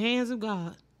 I'm in the hands of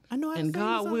God, I know. and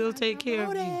God will take care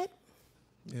of you.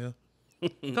 Yeah.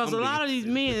 Because a lot of these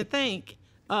men think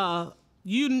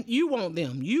you want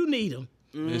them, you need them,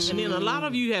 and then a lot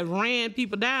of you have ran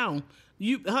people down.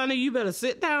 Honey, you better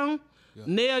sit down,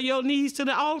 nail your knees to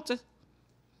the altar.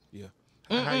 Yeah.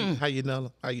 How you nail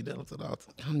him? How you nail him to the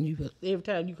altar? You better, every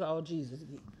time you call Jesus,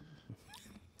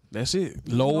 That's it.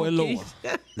 Lower and lower.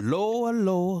 Lower,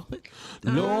 lower.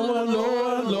 Lower,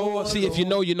 lower, lower. See, if you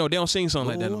know, you know. They don't sing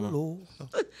something like that no more.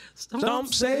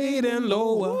 Stomp, say it and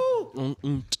lower. Oh,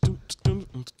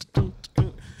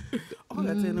 I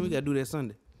gotta tell them we gotta do that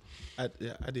Sunday. I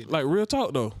did. Like real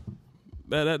talk though.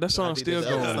 That song still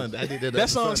go. I did that. That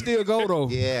song still go though.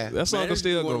 Yeah. That song can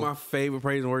still one go. of my favorite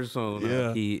praise and worship songs.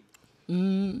 Yeah.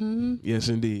 Yes,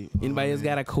 indeed. Anybody else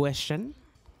got a question?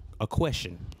 A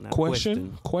question. Not a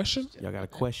Question? Y'all got a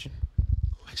question?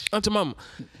 Auntie Mama,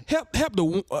 help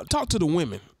talk to the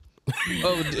women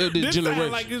of this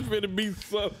generation. it's gonna be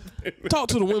something. Talk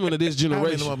to the women of this How many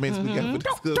generation. more minutes we got for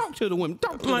discuss? Talk to the women.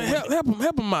 Talk to the Like women.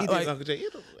 help them out. Like Uncle Jay,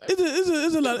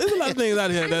 it's a lot of things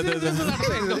out here. There's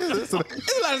a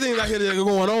lot of things out here that are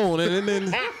going on,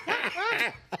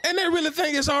 and they really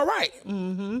think it's all right.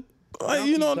 Like,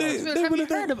 you know, they Have really you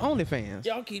heard think. of OnlyFans?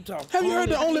 Y'all keep talking. Have you heard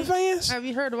the OnlyFans? Have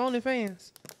you heard of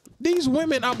OnlyFans? These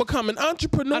women are becoming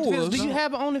entrepreneurs. Do you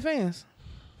have an OnlyFans?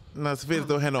 No, Phyllis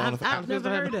don't have no I've OnlyFans. never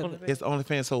heard of it. It's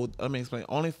OnlyFans. So let me explain.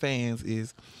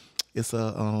 OnlyFans it's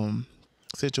a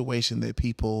situation that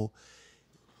people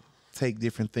take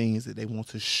different things that they want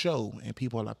to show, and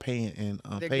people are paying and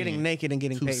They're paying getting naked and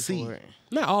getting to paid see. for it.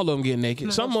 Not all of them getting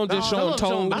naked. Some of them just some showing of them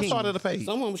showing toes. I started to pay.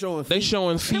 Some of them showing They feet.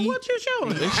 showing feet. What you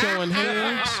showing? They showing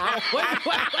hands.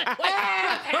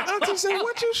 Auntie said,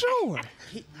 "What you showing?"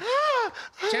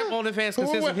 Champ OnlyFans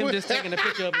consists of him just taking a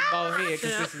picture of his bald head.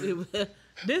 Consistently.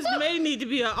 This may need to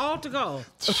be an altar call.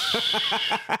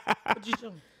 What you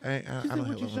showing? I don't have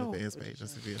an OnlyFans page.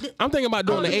 Just to be. I'm thinking about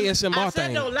doing the I ASMR said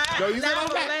thing don't lie. Don't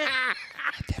lie.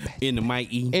 in the mic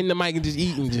eating. in the mic and just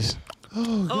eating. Just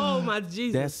Oh my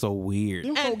Jesus. That's so weird.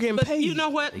 them folk getting But paid. you know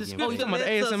what? The you scripture talking about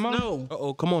lets us ASMR? know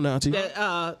Uh-oh, come on now, Auntie.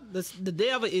 that the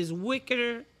devil is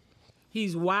wickeder,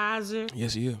 he's wiser,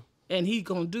 Yes, yeah. and he's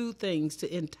gonna do things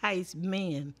to entice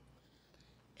men,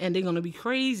 and they're gonna be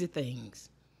crazy things.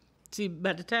 See,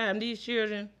 by the time these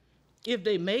children, if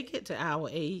they make it to our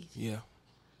age, Yeah.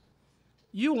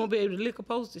 you won't be able to lick a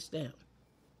postage stamp.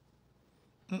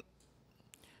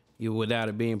 You without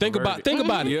it being Think about it. Think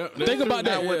about that. Think Think that's about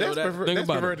it.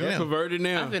 perverted That's now. perverted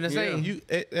now. I'm finna say. You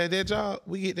at that job,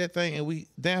 we get that thing and we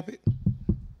damp it.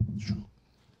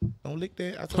 Don't lick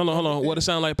that. I told Hold on, you hold don't on. lick What it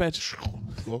sound like, Patrick?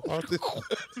 that. Go across this.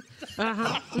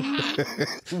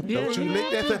 Yeah, Don't you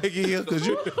lick that thing again, because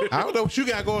I don't know what you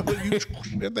got going on. You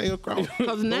that thing across.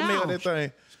 Because Don't nail now, that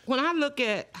thing. when I look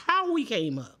at how we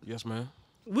came up, Yes, man.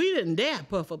 we didn't dare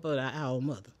puff up at our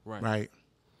mother. Right.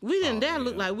 We didn't dare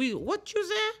look like we. What you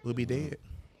said? We'll be dead.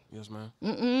 Yes, man.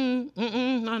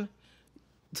 None.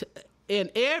 And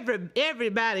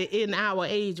everybody in our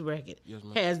age bracket Yes,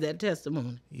 ma'am. has that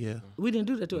testimony. Yeah. We didn't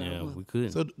do that to our Yeah, mother. we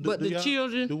couldn't. So, But do the y'all-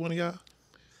 children- Do one of y'all?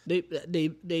 They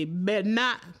better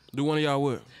not. Do one of y'all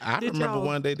what? I Did remember y'all-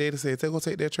 one day they said, go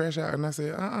take that trash out. And I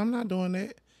said, I'm not doing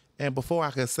that. And before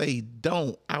I could say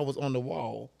don't, I was on the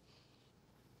wall.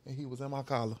 And he was in my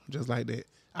collar, just like that.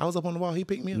 I was up on the wall. He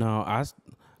picked me up. No,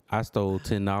 I stole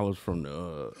 $10 from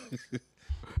the.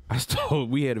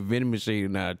 We had a vending machine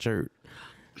in our church,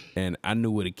 and I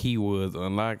knew where the key was to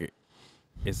unlock it.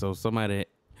 And so somebody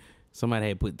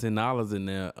had put $10 in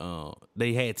there.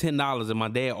 They had $10, and my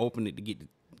dad opened it to give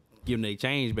them their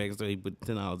change back, so he put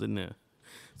 $10 in there.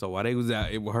 So while they was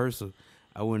out at rehearsal,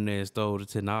 I went in there and stole the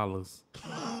 $10.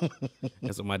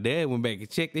 And so my dad went back and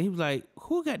checked it. He was like,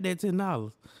 "Who got that $10?"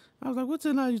 I was like, "What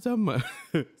 $10 you talking about?"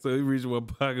 So he reached in my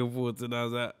pocket and pulled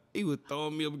 $10 out. He was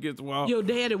throwing me up against the wall. Your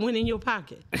daddy went in your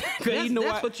pocket.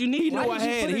 That's what you need. He know Why I did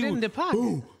you had put it. it He in was the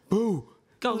pocket? boo.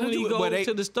 Because when you go But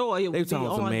to the store, it They would was be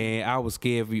talking some on. man. I was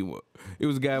scared for you. It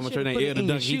was a guy in my church Should've named put it Elder in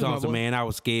your Duck. He shoe, told my some boy. man I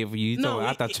was scared for you. He No, told,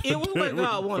 I thought it was what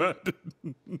God wanted.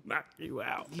 knock you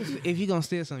out. If you're gonna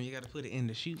steal something, you got to put it in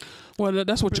the shoe. Well,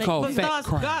 that's what you call But fat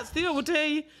crime. God still will tell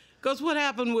you. Because what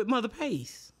happened with Mother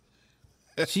Pace?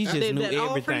 She just knew That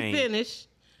offering everything. finished,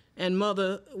 and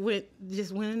Mother went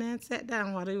in there and sat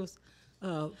down while they was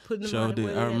putting them Sure out did.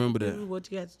 where I they had to remember do that.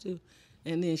 What you got to do,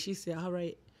 and then she said, "All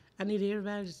right, I need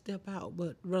everybody to step out,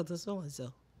 but brother so and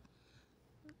so."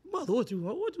 Mother, what you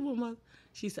want? What you want, Mother?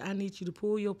 She said, "I need you to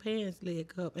pull your pants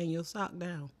leg up and your sock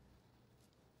down."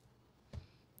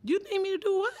 You need me to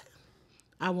do what?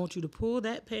 I want you to pull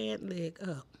that pant leg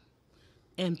up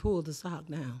and pull the sock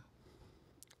down.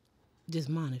 Just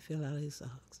Monty fell out of his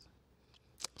socks.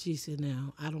 She said,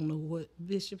 "Now, I don't know what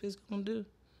Bishop is going to do."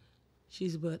 She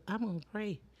said, "But I'm going to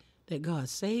pray that God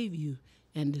save you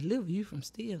and deliver you from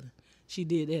stealing." She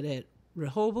did that at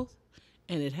Rehoboth,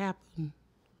 and it happened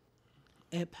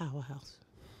at Powerhouse.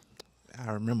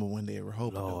 I remember when they were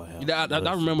Rehoboth. though. Yeah,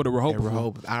 I remember the At Rehoboth.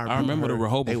 Rehoboth. I remember the her.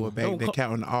 Rehoboth. They were back Don't there call-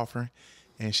 counting the offering.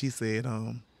 And she said,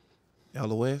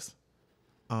 LOS,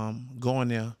 going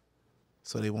there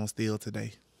so they won't steal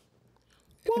today.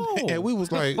 Whoa. And we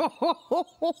was like,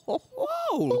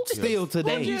 Whoa. Still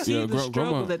today. You see the grandma.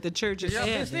 struggle that the church is Y'all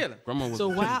been having. stealing. Grandma was So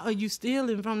why are you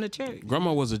stealing from the church?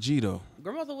 Grandma was a G though.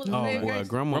 Grandmother was Oh a boy,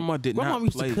 grandma. Grandma did Grandma not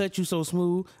used play. to cut you so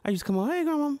smooth. I used to come on, hey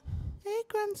grandma, hey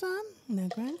grandson, now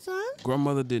grandson.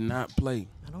 Grandmother did not play.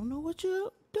 I don't know what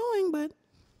you're doing, but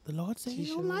the Lord said He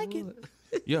don't like it,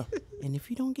 Yeah. and if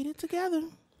you don't get it together,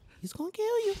 He's gonna kill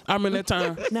you. I remember that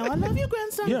time. Now I love you,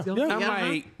 grandson. Yeah, yeah. I'm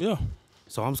like, Yeah.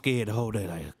 so I'm scared the whole day.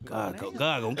 Like God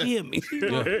gonna kill me.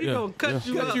 Yeah. He Yeah. gonna cut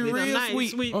you up you in a real nice,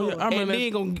 sweet. sweet Oh, yeah. boy. I And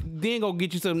remember then gonna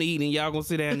get you something to eat, and y'all gonna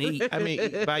sit down and eat. I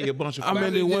mean, buy you a bunch of. I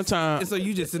remember this one time. And so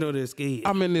you just sit over there scared. I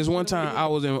remember this one time I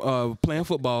was in playing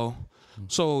football.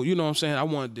 So, you know what I'm saying? I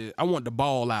wanted the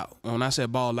ball out. And when I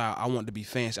said ball out, I wanted to be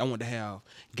fancy. I wanted to have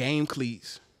game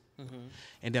cleats.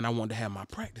 And then I wanted to have my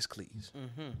practice cleats.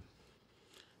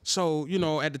 So, you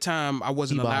know, at the time I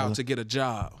wasn't allowed to get a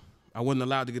job. I wasn't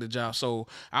allowed to get a job. So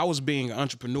I was being an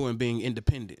entrepreneur and being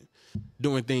independent,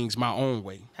 doing things my own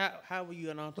way. How were you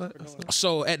an entrepreneur?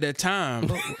 So at that time,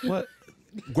 What?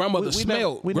 grandmother We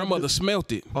never- grandmother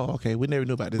smelt it. Oh, okay. We never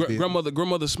knew about this. business.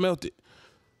 Grandmother smelt it.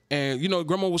 And, you know,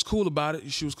 grandma was cool about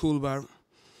it. She was cool about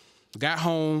it. Got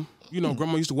home, you know,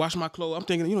 grandma used to wash my clothes. I'm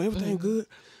thinking, you know, everything good.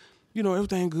 You know,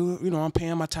 everything good. You know, I'm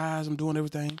paying my tithes. I'm doing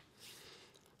everything.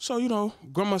 So, you know,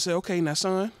 grandma said, okay, now,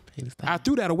 son, I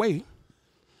threw that away.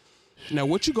 Now,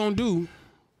 what you going to do,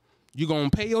 you going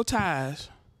to pay your tithes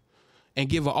and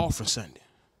give an offering Sunday.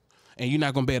 And you're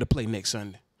not going to be able to play next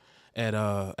Sunday at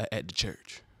the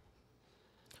church.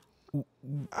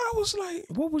 I was like,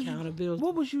 What was Accountability.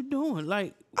 What was you doing?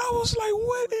 Like, I was like,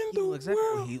 what in the Exactly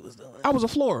world? what he was doing. I was a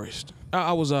florist.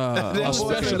 I was a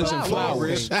specialist in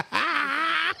flowers.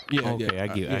 Yeah, okay, yeah, I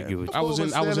get what you. I was in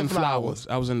Selling flowers.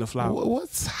 I was in the flowers.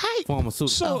 What's hype?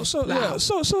 Pharmaceutical.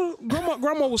 So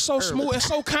grandma was so smooth and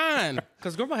so kind.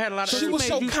 Because grandma had a lot of She was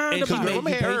so kind and she about made it. you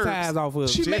pay herbs. tithes off of.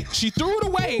 She threw it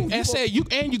away and said, "You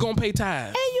gonna pay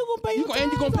tithes. you gonna pay You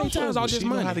gonna pay tithes all She this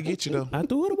know how to money." get you though. I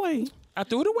threw it away. I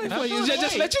threw it away for you.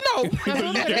 Just let you know.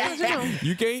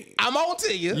 You can't. I'm on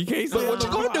to you. You can't But say what no.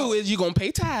 you gonna do is you gonna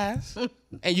pay tithes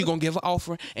and you gonna give an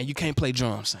offering and you can't play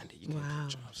drums Sunday. You can't play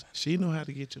drums Sunday. She know how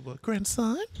to get you, but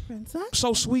grandson,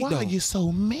 So sweet why though. are you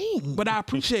so mean? But I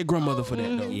appreciate grandmother for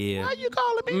that though. Yeah. Why you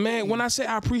calling me? Man, when I say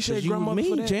I appreciate You grandmother for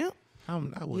mean, that, champ?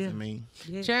 I wasn't mean.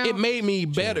 it made me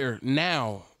better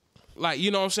now. Like,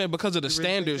 you know what I'm saying? Because of the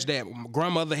standards that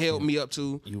grandmother held me up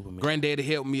to, granddaddy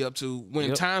held me up to.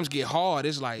 When times get hard,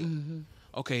 it's like,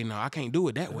 okay, no, I can't do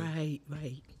it that way.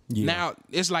 Right. Yeah. Now,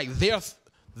 it's like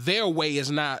their way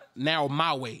is not now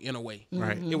my way in a way.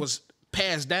 Right. It was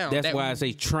passed down. That's that why I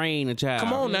say train a child.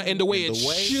 Come on now, in the way it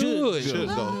should. Should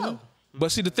go. But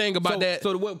see, the thing about that,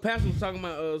 So what Pastor was talking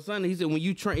about Sunday, he said when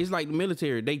you train, it's like the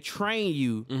military. They train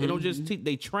you. They don't just teach.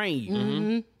 They train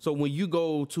you. So when you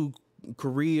go to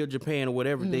Korea, Japan, or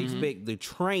whatever, they expect the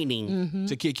training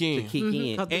to kick in. to kick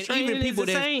in. 'Cause the And training even is people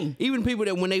the that same. even people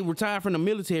that when they retire from the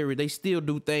military, they still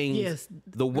do things Yes,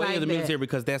 the way like of the that. military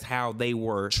because that's how they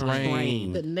were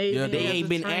trained. The Navy Yeah, They has ain't a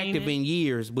been training. active in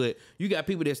years, but you got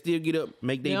people that still get up,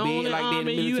 make The their only bed like that in the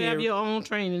army you military. have your own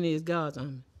training is God's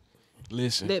army.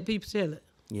 Listen, Let people tell it.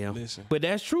 Yeah, Listen. but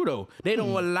that's true though. They don't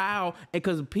allow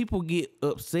because people get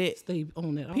upset. Stay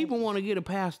on that. People want to get a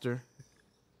pastor.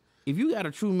 If you got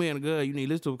a true man of God, you need to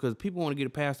listen to it because people want to get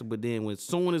a pastor, but then when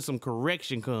soon as some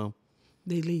correction come,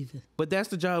 they leave it. but that's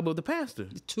the job of the pastor.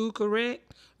 To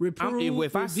correct, reprove,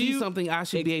 If I see rebuke. something, I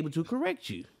should be able to correct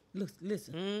you. Look,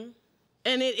 listen.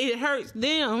 And it hurts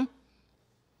them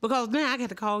because now I got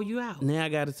to call you out. Now I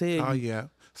got to tell you, Oh yeah.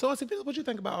 So I said, what you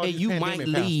think about all and these you might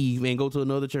pandemic pastors? leave and go to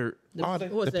another church. All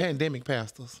What's the that? pandemic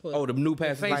pastors. Oh, the new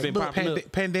pastor Like, been look, popping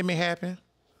up. pandemic happened.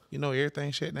 You know,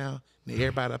 everything shut down. Then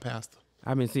everybody a pastor.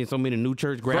 I've been seeing so many new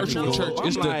church graduates. Virtual church. I'm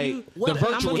It's like, the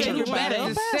virtual I'm church.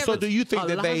 better. So do you think A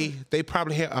that lot they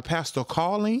probably have a pastor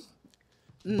calling?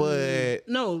 But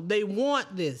No, they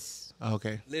want this.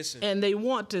 okay. Listen. And they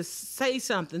want to say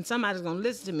something. Somebody's going to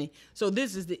listen to me. So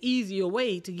this is the easier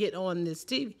way to get on this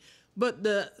TV. But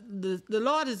the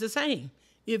Lord is the same.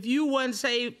 If you weren't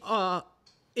saved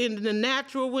in the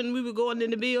natural when we were going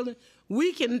in the building,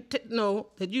 we can know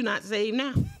that you're not saved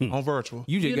now. On virtual.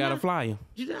 you just You're got a not. flyer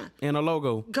You're not. and a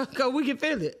logo. Because we can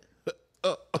feel it.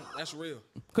 That's real.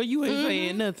 Because you ain't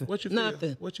saying nothing. What you feel?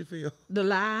 Nothing. What you feel? The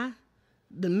lie,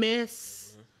 the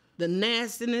mess, the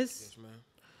nastiness.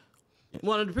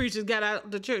 One of the preachers got out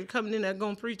of the church coming in there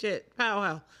going to preach at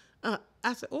Powerhouse.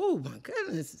 I said, oh, my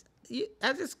goodness.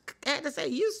 I just had to say,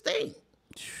 you stink.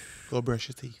 Go brush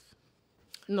your teeth.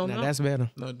 No, Now no. that's better.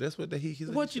 No, that's what he's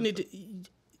What you need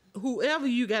to, whoever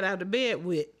you got out of bed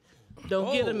with,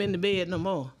 Don't get them in the bed no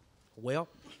more. Well,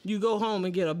 You go home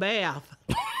and get a bath.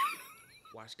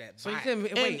 Watch that. so you bite. tell me,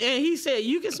 wait. And he said,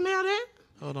 you can smell that?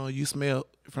 Hold on, you smell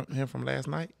from last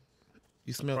night?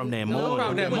 You smell From that No, morning.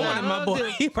 From that when I morning, my hugged boy.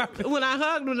 him- He probably- when I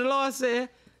hugged him, the Lord said,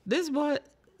 this boy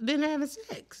been having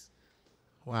sex.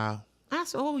 Wow. I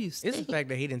said, oh, you It's the stink. fact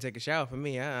that he didn't take a shower for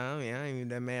me. I mean, I ain't even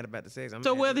that mad about the sex. I'm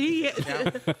So mad whether that he didn't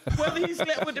take a shower. whether he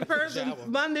slept with the person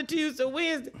Monday, Tuesday,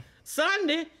 Wednesday,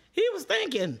 Sunday, he was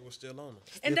thinking. We're still on him.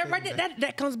 And that right there,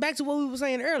 that comes back to what we were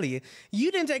saying earlier. You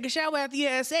didn't take a shower after you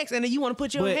had sex, and then you want to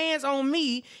put your But- hands on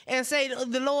me and say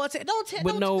the Lord said, "Don't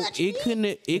But no, touch it me." couldn't.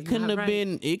 It couldn't not have right.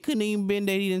 been. It couldn't even been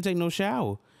that he didn't take no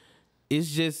shower. It's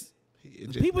just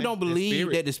people don't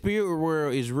believe that the spirit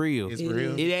world is real. It's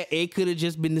real. It could have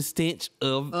just been the stench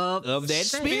of that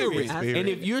spirit. Spirit. And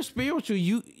if you're spiritual,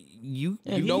 you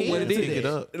And know he what had it to is. pick it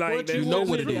up. Like you you know want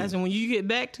what to it do. I is. said, when you get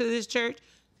back to this church,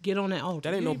 get on that altar.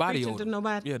 That ain't You no body preaching odor. to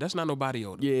nobody. Yeah, that's not no body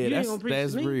odor. Yeah, ain't that's gonna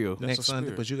preach to me. real. Next a Sunday,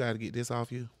 spirit. but you got to get this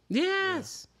off you.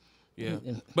 Yes. Yeah.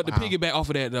 But to piggyback off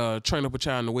of that, train up a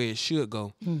child in the way it should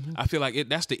go, I feel like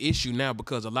that's the issue now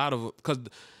because because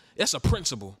that's a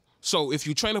principle. So if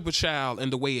you train up a child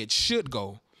in the way it should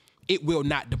go, it will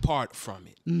not depart from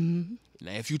it.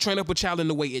 Now, if you train up a child in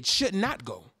the way it should not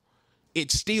go, it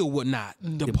still would not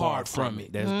depart from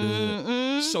it. That's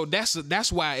good. So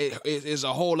that's why it is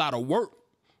a whole lot of work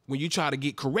when you try to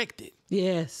get corrected.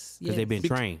 Yes. Because they've been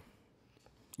trained.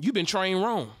 You've been trained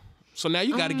wrong. So now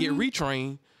you got to get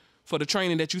retrained for the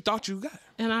training that you thought you got.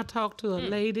 And I talked to a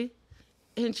lady,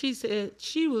 and she said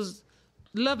she was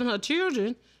loving her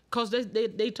children because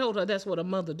they told her that's what a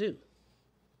mother do.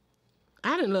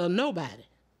 I didn't love nobody.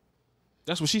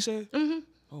 That's what she said? Mm-hmm.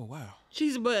 Oh, wow. She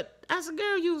said, but I said,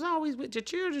 girl, you was always with your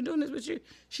children doing this with you.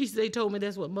 She said, they told me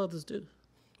that's what mothers do.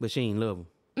 But she ain't love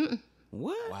him.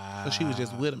 What? So she was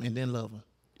just with him and then love him.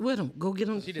 With them, go get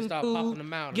them She just some started food, popping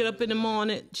them out. Get up in the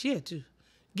morning. She had to.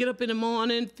 Get up in the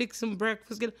morning, fix some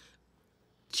breakfast.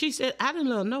 She said, I didn't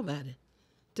love nobody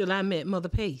till I met Mother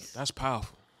Pace. That's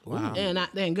powerful. Wow.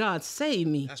 And God saved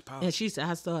me. That's powerful. And she said,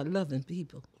 I started loving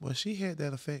people. Well, she had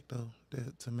that effect though,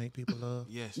 to make people love.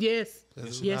 Yes. Yes.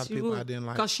 There's a lot Yes, of you people I would. didn't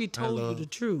like. Because she told you love. the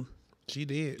truth. She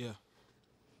did. Yeah.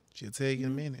 She'll tell you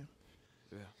in a minute.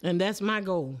 And that's my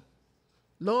goal.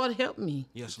 Lord, help me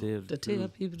Yes. Lord. to tell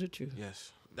people the truth.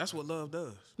 Yes. That's what love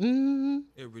does.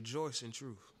 It rejoices in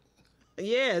truth.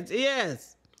 Yes,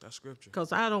 yes. That's scripture.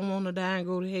 Because I don't want to die and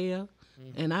go to hell.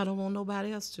 And I don't want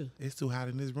nobody else to. It's too hot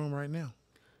in this room right now.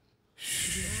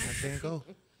 I can't go.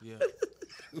 Yeah.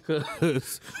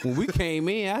 Because when we came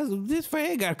in, I was, this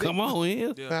fan got to come on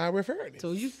here. I referred it.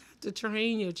 So you have to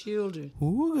train your children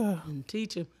Ooh, God. and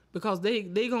teach them. Because they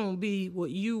going to be what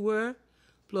you were,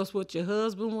 plus what your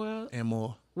husband were, And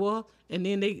more. and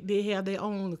then they have their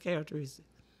own characteristics.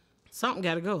 Something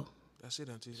got to go. That's it,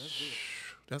 Auntie. That's good.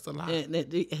 That's a lot.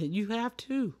 And you have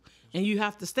to. And you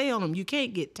have to stay on them. You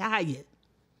can't get tired.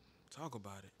 Talk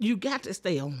about it. You got to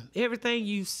stay on them. Everything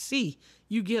you see,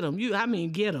 you get them.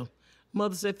 Get them.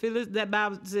 Mother said, Phyllis, that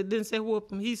Bible said, didn't say whoop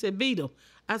them. He said, beat them.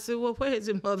 I said, well, where is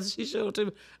it, Mother? She showed it to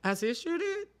me. I said, sure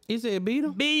did. He said beat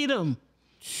him? Beat them.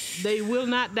 They will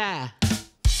not die.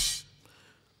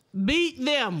 Beat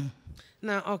them.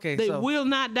 Now, okay, They so will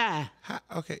not die.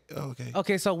 Okay.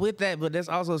 okay, so with that, but there's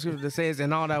also a scripture that says,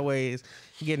 in all that ways,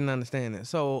 get an understanding.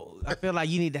 So I feel like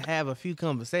you need to have a few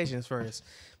conversations first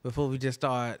before we just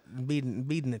start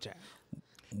beating the child.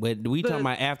 But we talking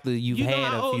about after you've you know had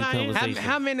how a old few I am? conversations.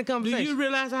 How many Do conversations? you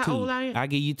realize how old I am? I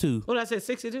give you 2. What I said,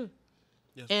 62?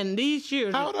 Yes. And these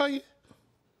children, How old are you?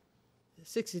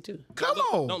 62. Come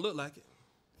on. Don't look like it.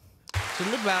 So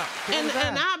look about And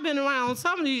I've been around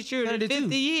some of these children 32.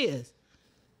 50 years.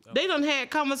 They done had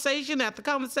conversation after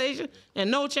conversation and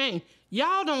no change.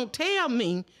 Y'all don't tell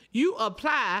me you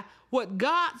apply what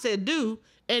God said do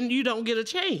and you don't get a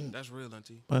change. That's real,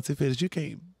 Auntie. Auntie Phyllis, you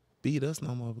can't beat us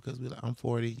no more because I'm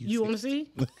 40. You want to 60.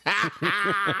 see?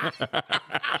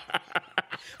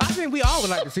 I think we all would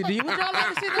like to see. Do you? Would y'all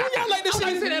like to see that? Y'all like to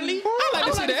see that, Lee? I like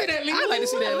to see that. I like to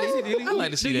see that, Lee. I like to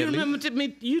Do see you that, Lee.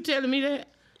 remember you telling me that?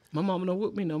 My mama don't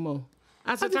whip me no more.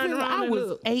 I said, turn around I and was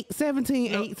look.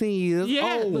 17, 18 years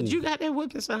Yeah, old. but you got that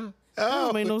whipping sound. Oh,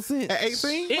 That made no sense. At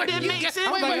 18? It didn't make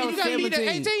sense. Wait, for wait, him you to got be me to that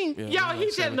 18? Y'all,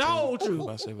 he said the whole truth.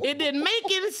 About 17. It didn't make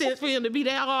any sense for him to be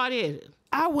that hard-headed.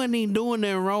 I wasn't even doing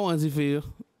that wrong, as you feel.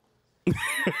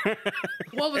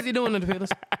 What was he doing in the Phyllis?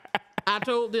 I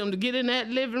told them to get in that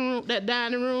living room, that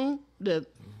dining room, then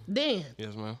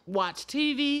Yes, ma'am. watch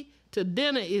TV till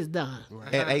dinner is done.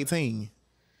 At 18.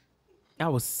 I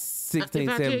was 16, If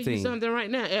I tell you 17. something right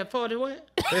now, at 40 what?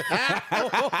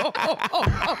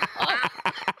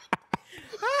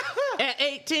 At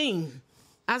 18,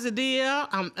 I said, dear,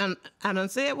 I done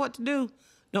said what to do.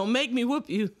 Don't make me whoop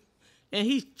you. And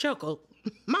he chuckled.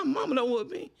 My mama don't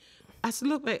whoop me. I said,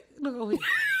 look back. Look over here.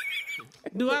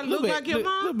 Do I look like your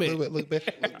mom? Look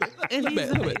back. And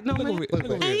he's like, no, man.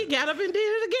 And he got up and did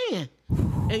it again.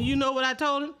 And you know what I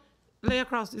told him? Lay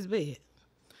across his bed.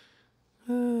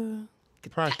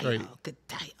 Prostrate.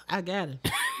 I got him.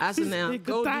 I said, now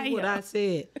go do what I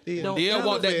said. Don't D ever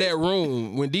walked out that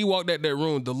room. When D walked out that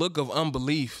room, the look of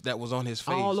unbelief that was on his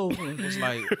face all over him. was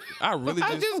like, I really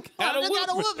just got a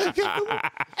whoop.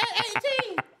 At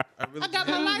 18. I got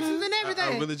my license and everything.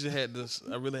 I really just had this.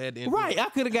 I really had to. Right, I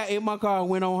could have got in my car and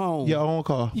went on home. Your own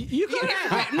car. You could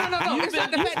have. No. It's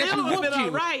not the fact that she whooped you.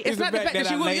 Right. It's not the fact that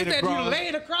she whooped you. It's that you across.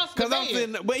 laid across the Cause I'm bed.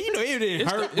 sitting, but you know it didn't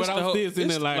hurt. But I'm still sitting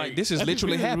there like this is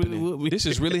literally happening. This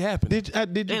is really happening. Did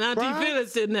you And Auntie cry?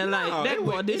 Phyllis sitting there like, No, that it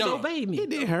boy was- disobeyed me. It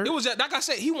didn't hurt. It was like I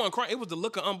said, he wasn't crying. It was the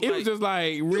look of unbelief. It was just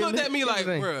like He really. looked at me like,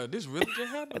 thing. bruh, this really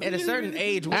just happened. At a certain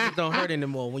age, whoopings don't hurt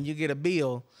anymore. When you get a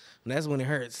bill, that's when it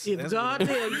hurts.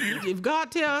 If God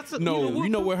tells No, you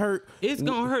know what hurt? it's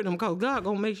gonna hurt him because God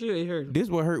gonna make sure it hurt him. This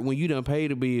what hurt when you done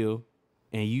paid the bill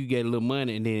and you get a little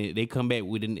money and then they come back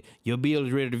with your bill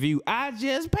is ready to view. I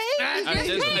just paid. I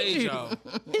just paid y'all.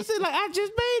 It's just like I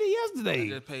just paid it I yesterday.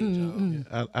 just paid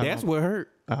y'all. I That's don't- what hurt.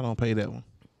 I don't pay that one.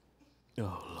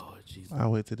 Oh Lord Jesus. I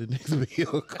wait till the next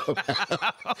bill come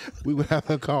out. We would have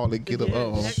to call and get them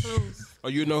on. That close. Or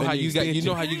you know how the you got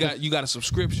extension. you got a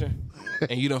subscription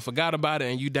and you done forgot about it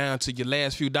and you down to your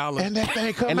last few dollars And that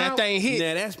thing come and out. that thing hit.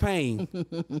 Now that's pain.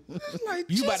 Like,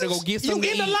 You about to go Jesus, get something you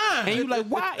in to the eat, line. and you like,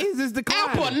 why is this the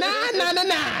Apple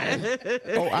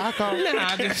 $9.99. Oh, I call.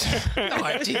 Nah,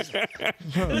 Lord Jesus.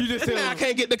 You just Nah, I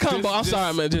can't get the combo. I'm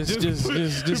sorry, man.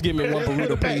 Just give me one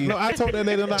burrito, please. No, I told that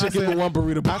lady, no, I Just give me said, one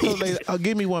burrito, I told please. lady,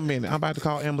 give me 1 minute. I'm about to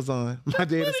call Amazon. My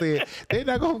daddy said, they're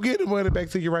not going to get the money back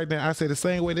to you right now. I said, the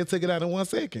same way they took it out in 1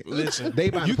 second. Listen, They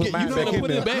about to put mine back in put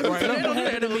there. it back right They don't now. do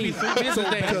that to me.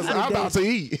 Because I'm about to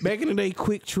eat. back in the day,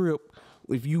 Quick Trip.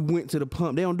 If you went to the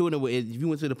pump, they don't do it. If you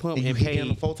went to the pump And you and hit them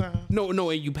paid, 4 times? no,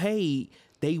 and you paid,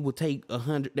 they would take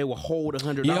 $100. They would hold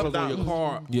 $100 Yep. on your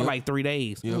car Yep. for like 3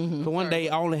 days. So one day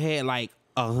I only had like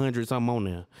 100 something on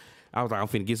there. I was like, I'm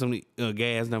finna get some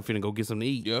gas, and I'm finna go get something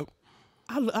to eat. Yep.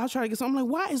 I was trying to get something. I'm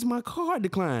like, why is my car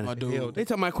declining? My dude. They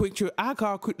talking about Quick Trip. I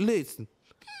call Quick. Listen,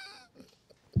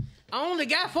 I only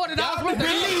got $40 worth of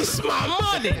Release my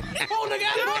money. only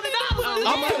got $40.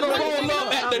 I'm gonna roll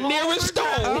up at the nearest store.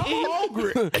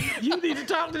 hungry. You need to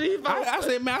talk to these folks. I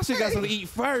said, man, I should got something to eat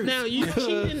first. Now you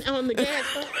cheating on the gas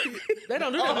pump. They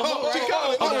don't do that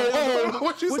no more.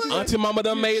 What you say? Auntie Mama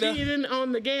done made her. Cheating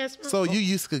on the gas pump. So you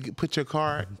used to put your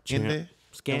card in there,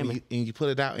 Scamming. and you put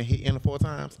it out and hit enter 4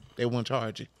 times. They won't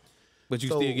charge you. But you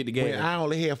So still get the when gas. I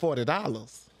only had $40,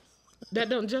 That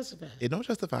don't justify. it don't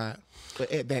justify it.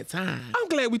 But at that time, I'm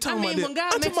glad we I talking about mean, this. when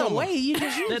God Auntie makes a Mama. way, you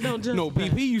just use That don't justify. No,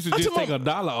 BP used to just Auntie take Mama-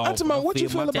 $1 off. Auntie Mama, what you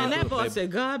Fill my feel And about that boy baby.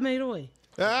 said God made a way.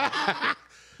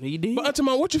 He did. But Auntie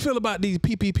Mama, what you feel about these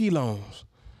PPP loans?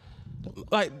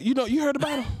 Like, you heard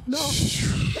about them? No.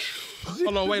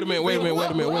 Hold on, wait a minute. Wait a minute.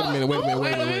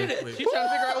 She's trying to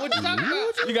figure out what you're talking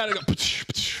about. You gotta go.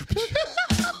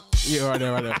 Yeah, right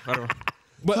there.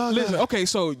 But listen, okay,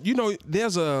 so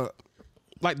there's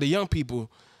like the young people,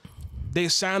 they're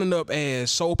signing up as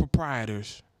sole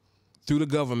proprietors through the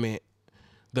government.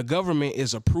 The government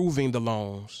is approving the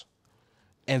loans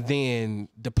and then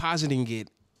depositing it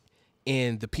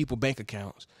in the people bank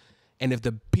accounts. And if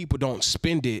the people don't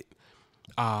spend it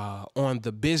on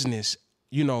the business,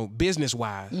 business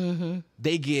wise,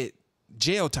 they get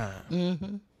jail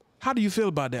time. How do you feel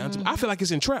about that? I feel like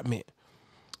it's entrapment.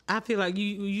 I feel like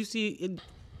you see it.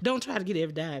 Don't try to get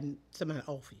every dime somebody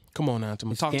off you. Come on now, Talk to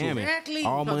me. Scamming. Exactly.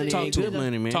 All money Talk ain't to good me.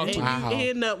 money, man. Talk And to me. you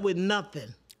end up with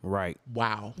nothing. Right.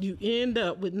 wow. You end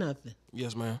up with nothing.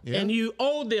 Yes, ma'am. Yeah. And you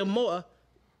owe them more.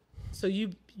 So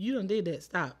you done did that.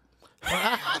 Stop.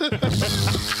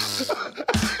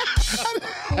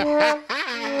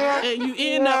 And you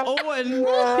end up owing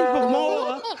people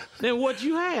more than what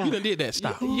you have. You done did that.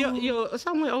 Stop. You're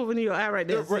somewhere over in your eye right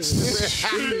there.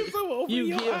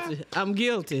 You guilty. I'm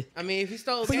guilty. I mean, if he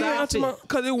stole But gas,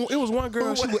 because it was one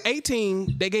girl, she was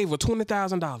 18, they gave her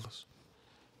 $20,000.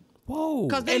 Whoa.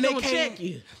 Because they And they gonna came- check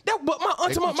you. But my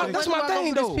auntie, that's my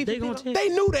thing though. They gonna check They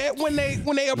you. knew that when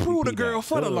they approved the girl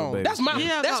for the Good, loan. baby. That's my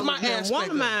Yeah, that's 'cause my now aspect. one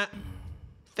of my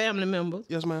family members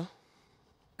Yes, ma'am.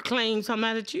 claimed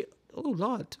somebody oh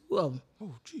Lord, 2 of them.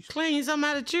 Oh, jeez. Claimed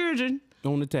somebody children.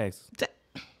 On the tax.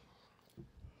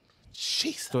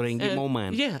 Jesus. So they can get And- more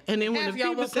money. Yeah, and then when Half the y'all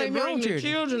people gonna say claim your bring own the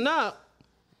children. children up,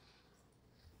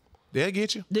 They'll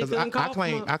get you. They 'Cause couldn't I call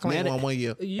claim them up. one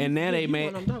year. And now they you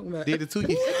mad- know what I'm talking about. Did it 2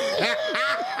 years.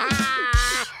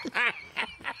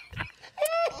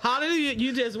 Hallelujah,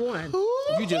 you just won.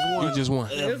 You just won. You just won.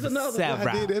 There's another one.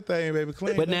 I did that thing, baby.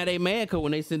 Clean. But now they mad because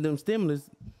when they send them stimulus,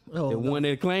 Oh, the one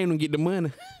that claim them get the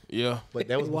money. Yeah. But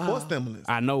that was Wow. before stimulus.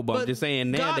 I know, but I'm But just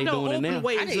saying now God they don't doing it open now.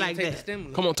 ways I didn't like take the that.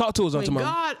 stimulus. Come on, talk to us, Auntie When Mama.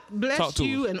 God bless Talk to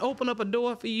you us. and open up a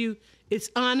door for you, it's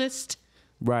honest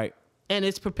Right. and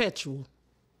it's perpetual.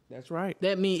 That's right.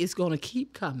 That means it's going to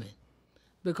keep coming.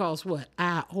 Because what?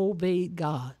 I obeyed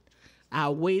God. I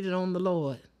waited on the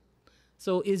Lord.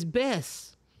 So it's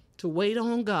best to wait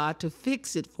on God to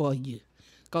fix it for you.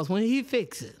 Because when he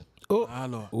fix it, I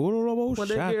know. when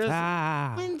the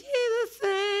girls, when Jesus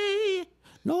say,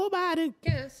 Nobody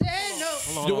Can't say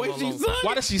no. the way she sung.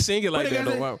 Why does she sing it like that?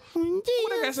 Though? Wow. What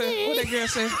that girl say? What that girl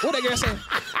say? What that girl say?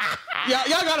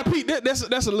 Y'all gotta peep. That's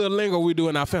a little lingo we do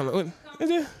in our family.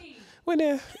 What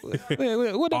that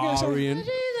girl say? Arian.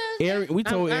 We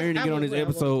told Erin to get on this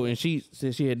episode, and she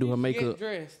said she had to do her Get makeup.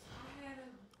 dressed.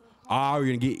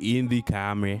 Arian, get in the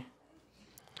camera.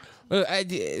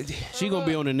 She gonna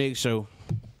be on the next show.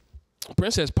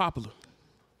 Princess Popular.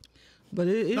 but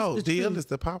it's No, the DL truth. is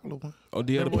the popular one. Oh,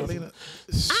 the other one. Paulina.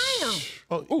 I am.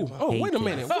 Oh, Wait a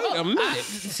minute. Wait a minute.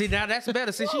 See, now that's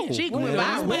better. See, she Well, went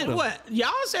I viral. went what?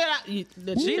 Y'all said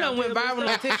She done went viral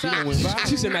on TikTok.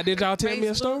 She said, "Now, did y'all tell me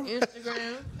a Facebook, story?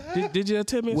 Instagram. Did you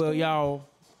tell me a Well, story?" y'all,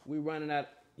 we running out.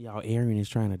 Y'all, Arian is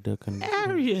trying to duck her.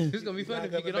 Arian. It's gonna be funny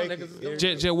if you get on there because it's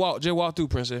gonna Just walk through,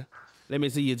 Princess. Let me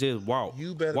see you just walk.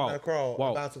 You better walk, not crawl.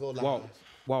 Walk, About to go live.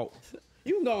 walk.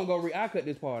 You can go and go read. I cut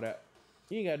this part out.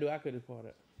 You ain't gotta do. I cut this part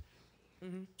out.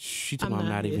 She told me I'm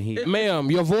not even here. Ma'am,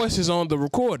 your voice is on the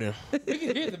recording. you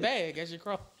can hear the bag as you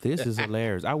cross. This is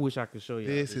hilarious. I wish I could show you.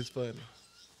 This is funny.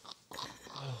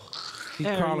 She's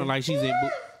crawling like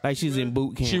she's in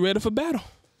boot camp. She ready for battle.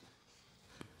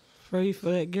 Pray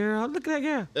for that girl. Look at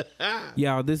that girl.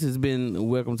 Y'all, this has been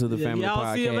Welcome to the Family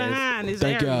Y'all see her Podcast. behind. It's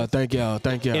Thank Arian. y'all. Thank y'all.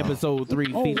 Thank y'all. Episode 3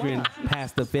 featuring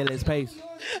Pastor Phyllis Pace.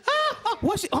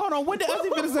 What she, hold on, what the other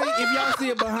gonna say? If y'all see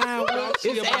it behind, It's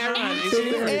Arian. it's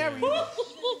Arian.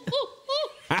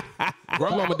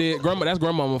 Grandmama did. That's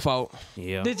grandmama fault.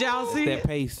 Yeah. Did y'all see that it?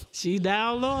 pace? She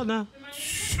down low now.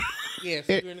 Yes.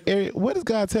 Eric, what is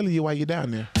God telling you while you're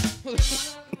down there? Lord.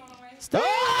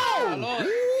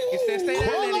 He said stay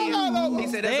down there. He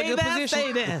said that's a Stay good there, position.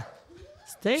 stay there.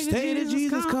 Stay Stay to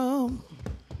Jesus come.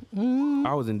 come.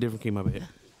 I was in different key, my bad.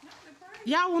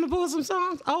 Y'all want to pull some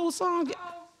songs? Old songs?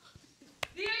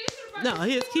 No,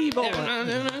 his keyboard. I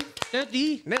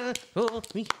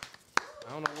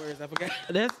don't know words. I forgot.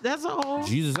 That's all.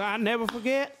 Jesus, I never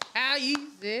forget. How you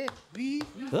said be.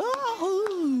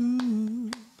 Oh.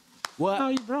 Well, Oh,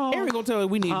 you wrong. Eric gonna tell her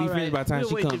we need to be finished by the time We'll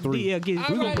she wait come till through. DL gets All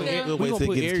through. right, now. We'll We wait gonna till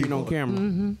put he gets Arian on keyboard.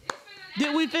 camera.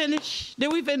 Did we finish?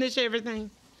 Did we finish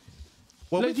everything?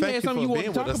 Well, we Look, you had thank you something for you want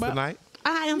being to with talk us about? tonight.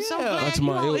 I am so Yeah. glad That's you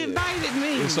my- all it- invited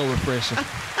me. It's so refreshing.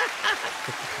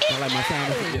 Y'all like my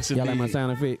sound effects? Yes, Y'all like my indeed.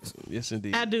 sound effects? Yes,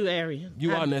 indeed. I do, Arian.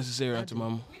 You I are do. necessary, Auntie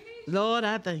Mama. Lord,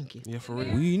 I thank you. Yeah, for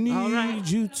real. We need All right.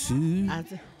 you to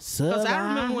Because I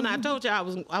remember when I told y'all I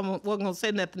wasn't going to say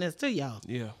nothing else to y'all.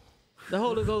 Yeah. The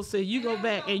Holy Ghost said, you go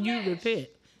back and you repent.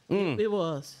 It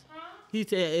was. He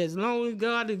said, as long as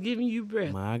God is giving you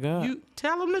breath, My God. you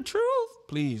tell him the truth.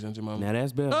 Please, Auntie Mama. Now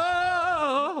that's better.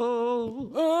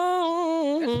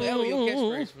 Oh, That's forever your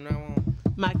catchphrase from now on.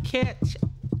 my catch.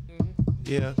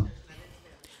 Yeah.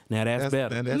 Now that's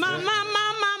better. That's My.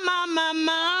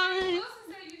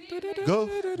 Go.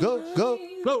 Go.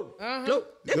 Go.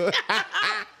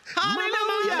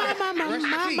 Hallelujah. Brush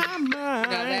your teeth. Now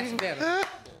that's better.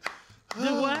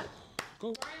 Do what?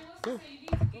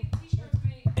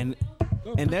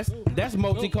 And that's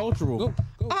multicultural.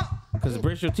 Because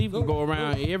brush your teeth can go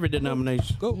around every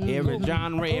denomination, every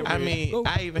genre. Every, I mean,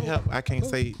 I even help. I can't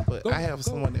say, but I have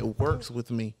someone that works with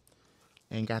me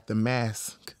and got the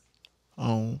mask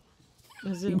on,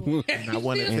 Is it- and I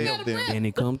want to tell them, and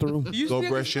it come through. go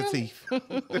brush your teeth.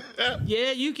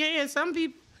 Yeah, you can. Some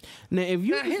people. Now if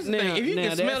you Now, here's the thing. If you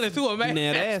can smell it through a mask,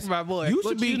 that's my boy. You But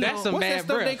should be. you know- That's some what's that bad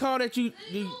stuff breath. they call that you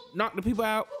knock the people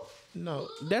out? No,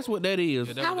 That's what that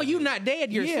is. How are you not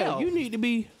dead yourself? Yeah, you need to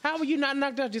be. How are you not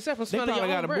knocked out yourself from They smelling probably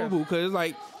your got own a boo breath? boo because it's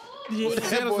like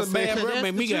send boy us a bad said- breath, That's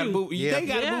make me the got a boo. truth. Yeah. They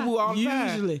got a boo boo all the time.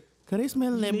 Usually. Cause they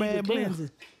smelling that Need bad to breath. cleanse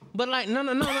it. But like, no.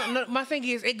 My thing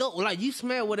is, it go like you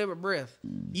smell whatever breath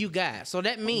you got. So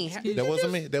that means that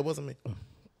wasn't me. That wasn't me.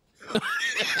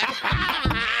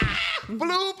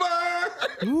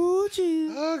 Blooper. Ooh,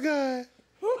 geez. Oh God.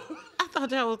 I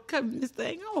thought y'all was cutting this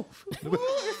thing off.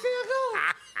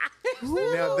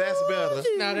 Now that's better.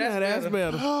 Now that's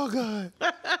better. Oh God.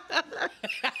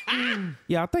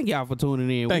 Y'all, thank y'all for tuning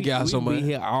in. Thank y'all so much. We be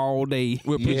here all day.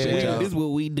 We appreciate y'all. This is what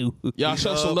we do. Y'all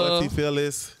show some love. Auntie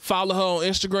Phyllis. Follow her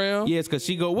on Instagram. Yes, because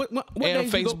she go, what And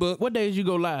days you go- Facebook. what days you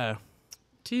go live?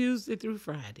 Tuesday through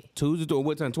Friday, Tuesday to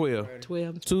what time? 12.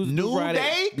 12. Tuesday through Friday.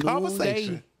 Noonday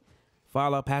conversation. Noonday.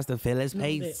 Follow Pastor Phyllis The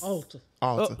Pace. altar.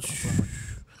 Altar.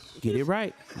 Get it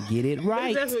right. Get it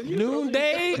right.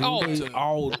 Noonday altar.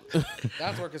 All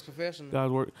God's work is professional.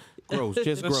 God's work. Gross.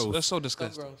 Just That's gross. so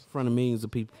disgusting. In front of millions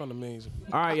of people. Amazing.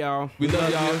 All right, y'all. We love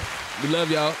y'all. We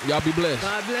love y'all. Y'all be blessed.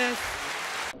 God bless.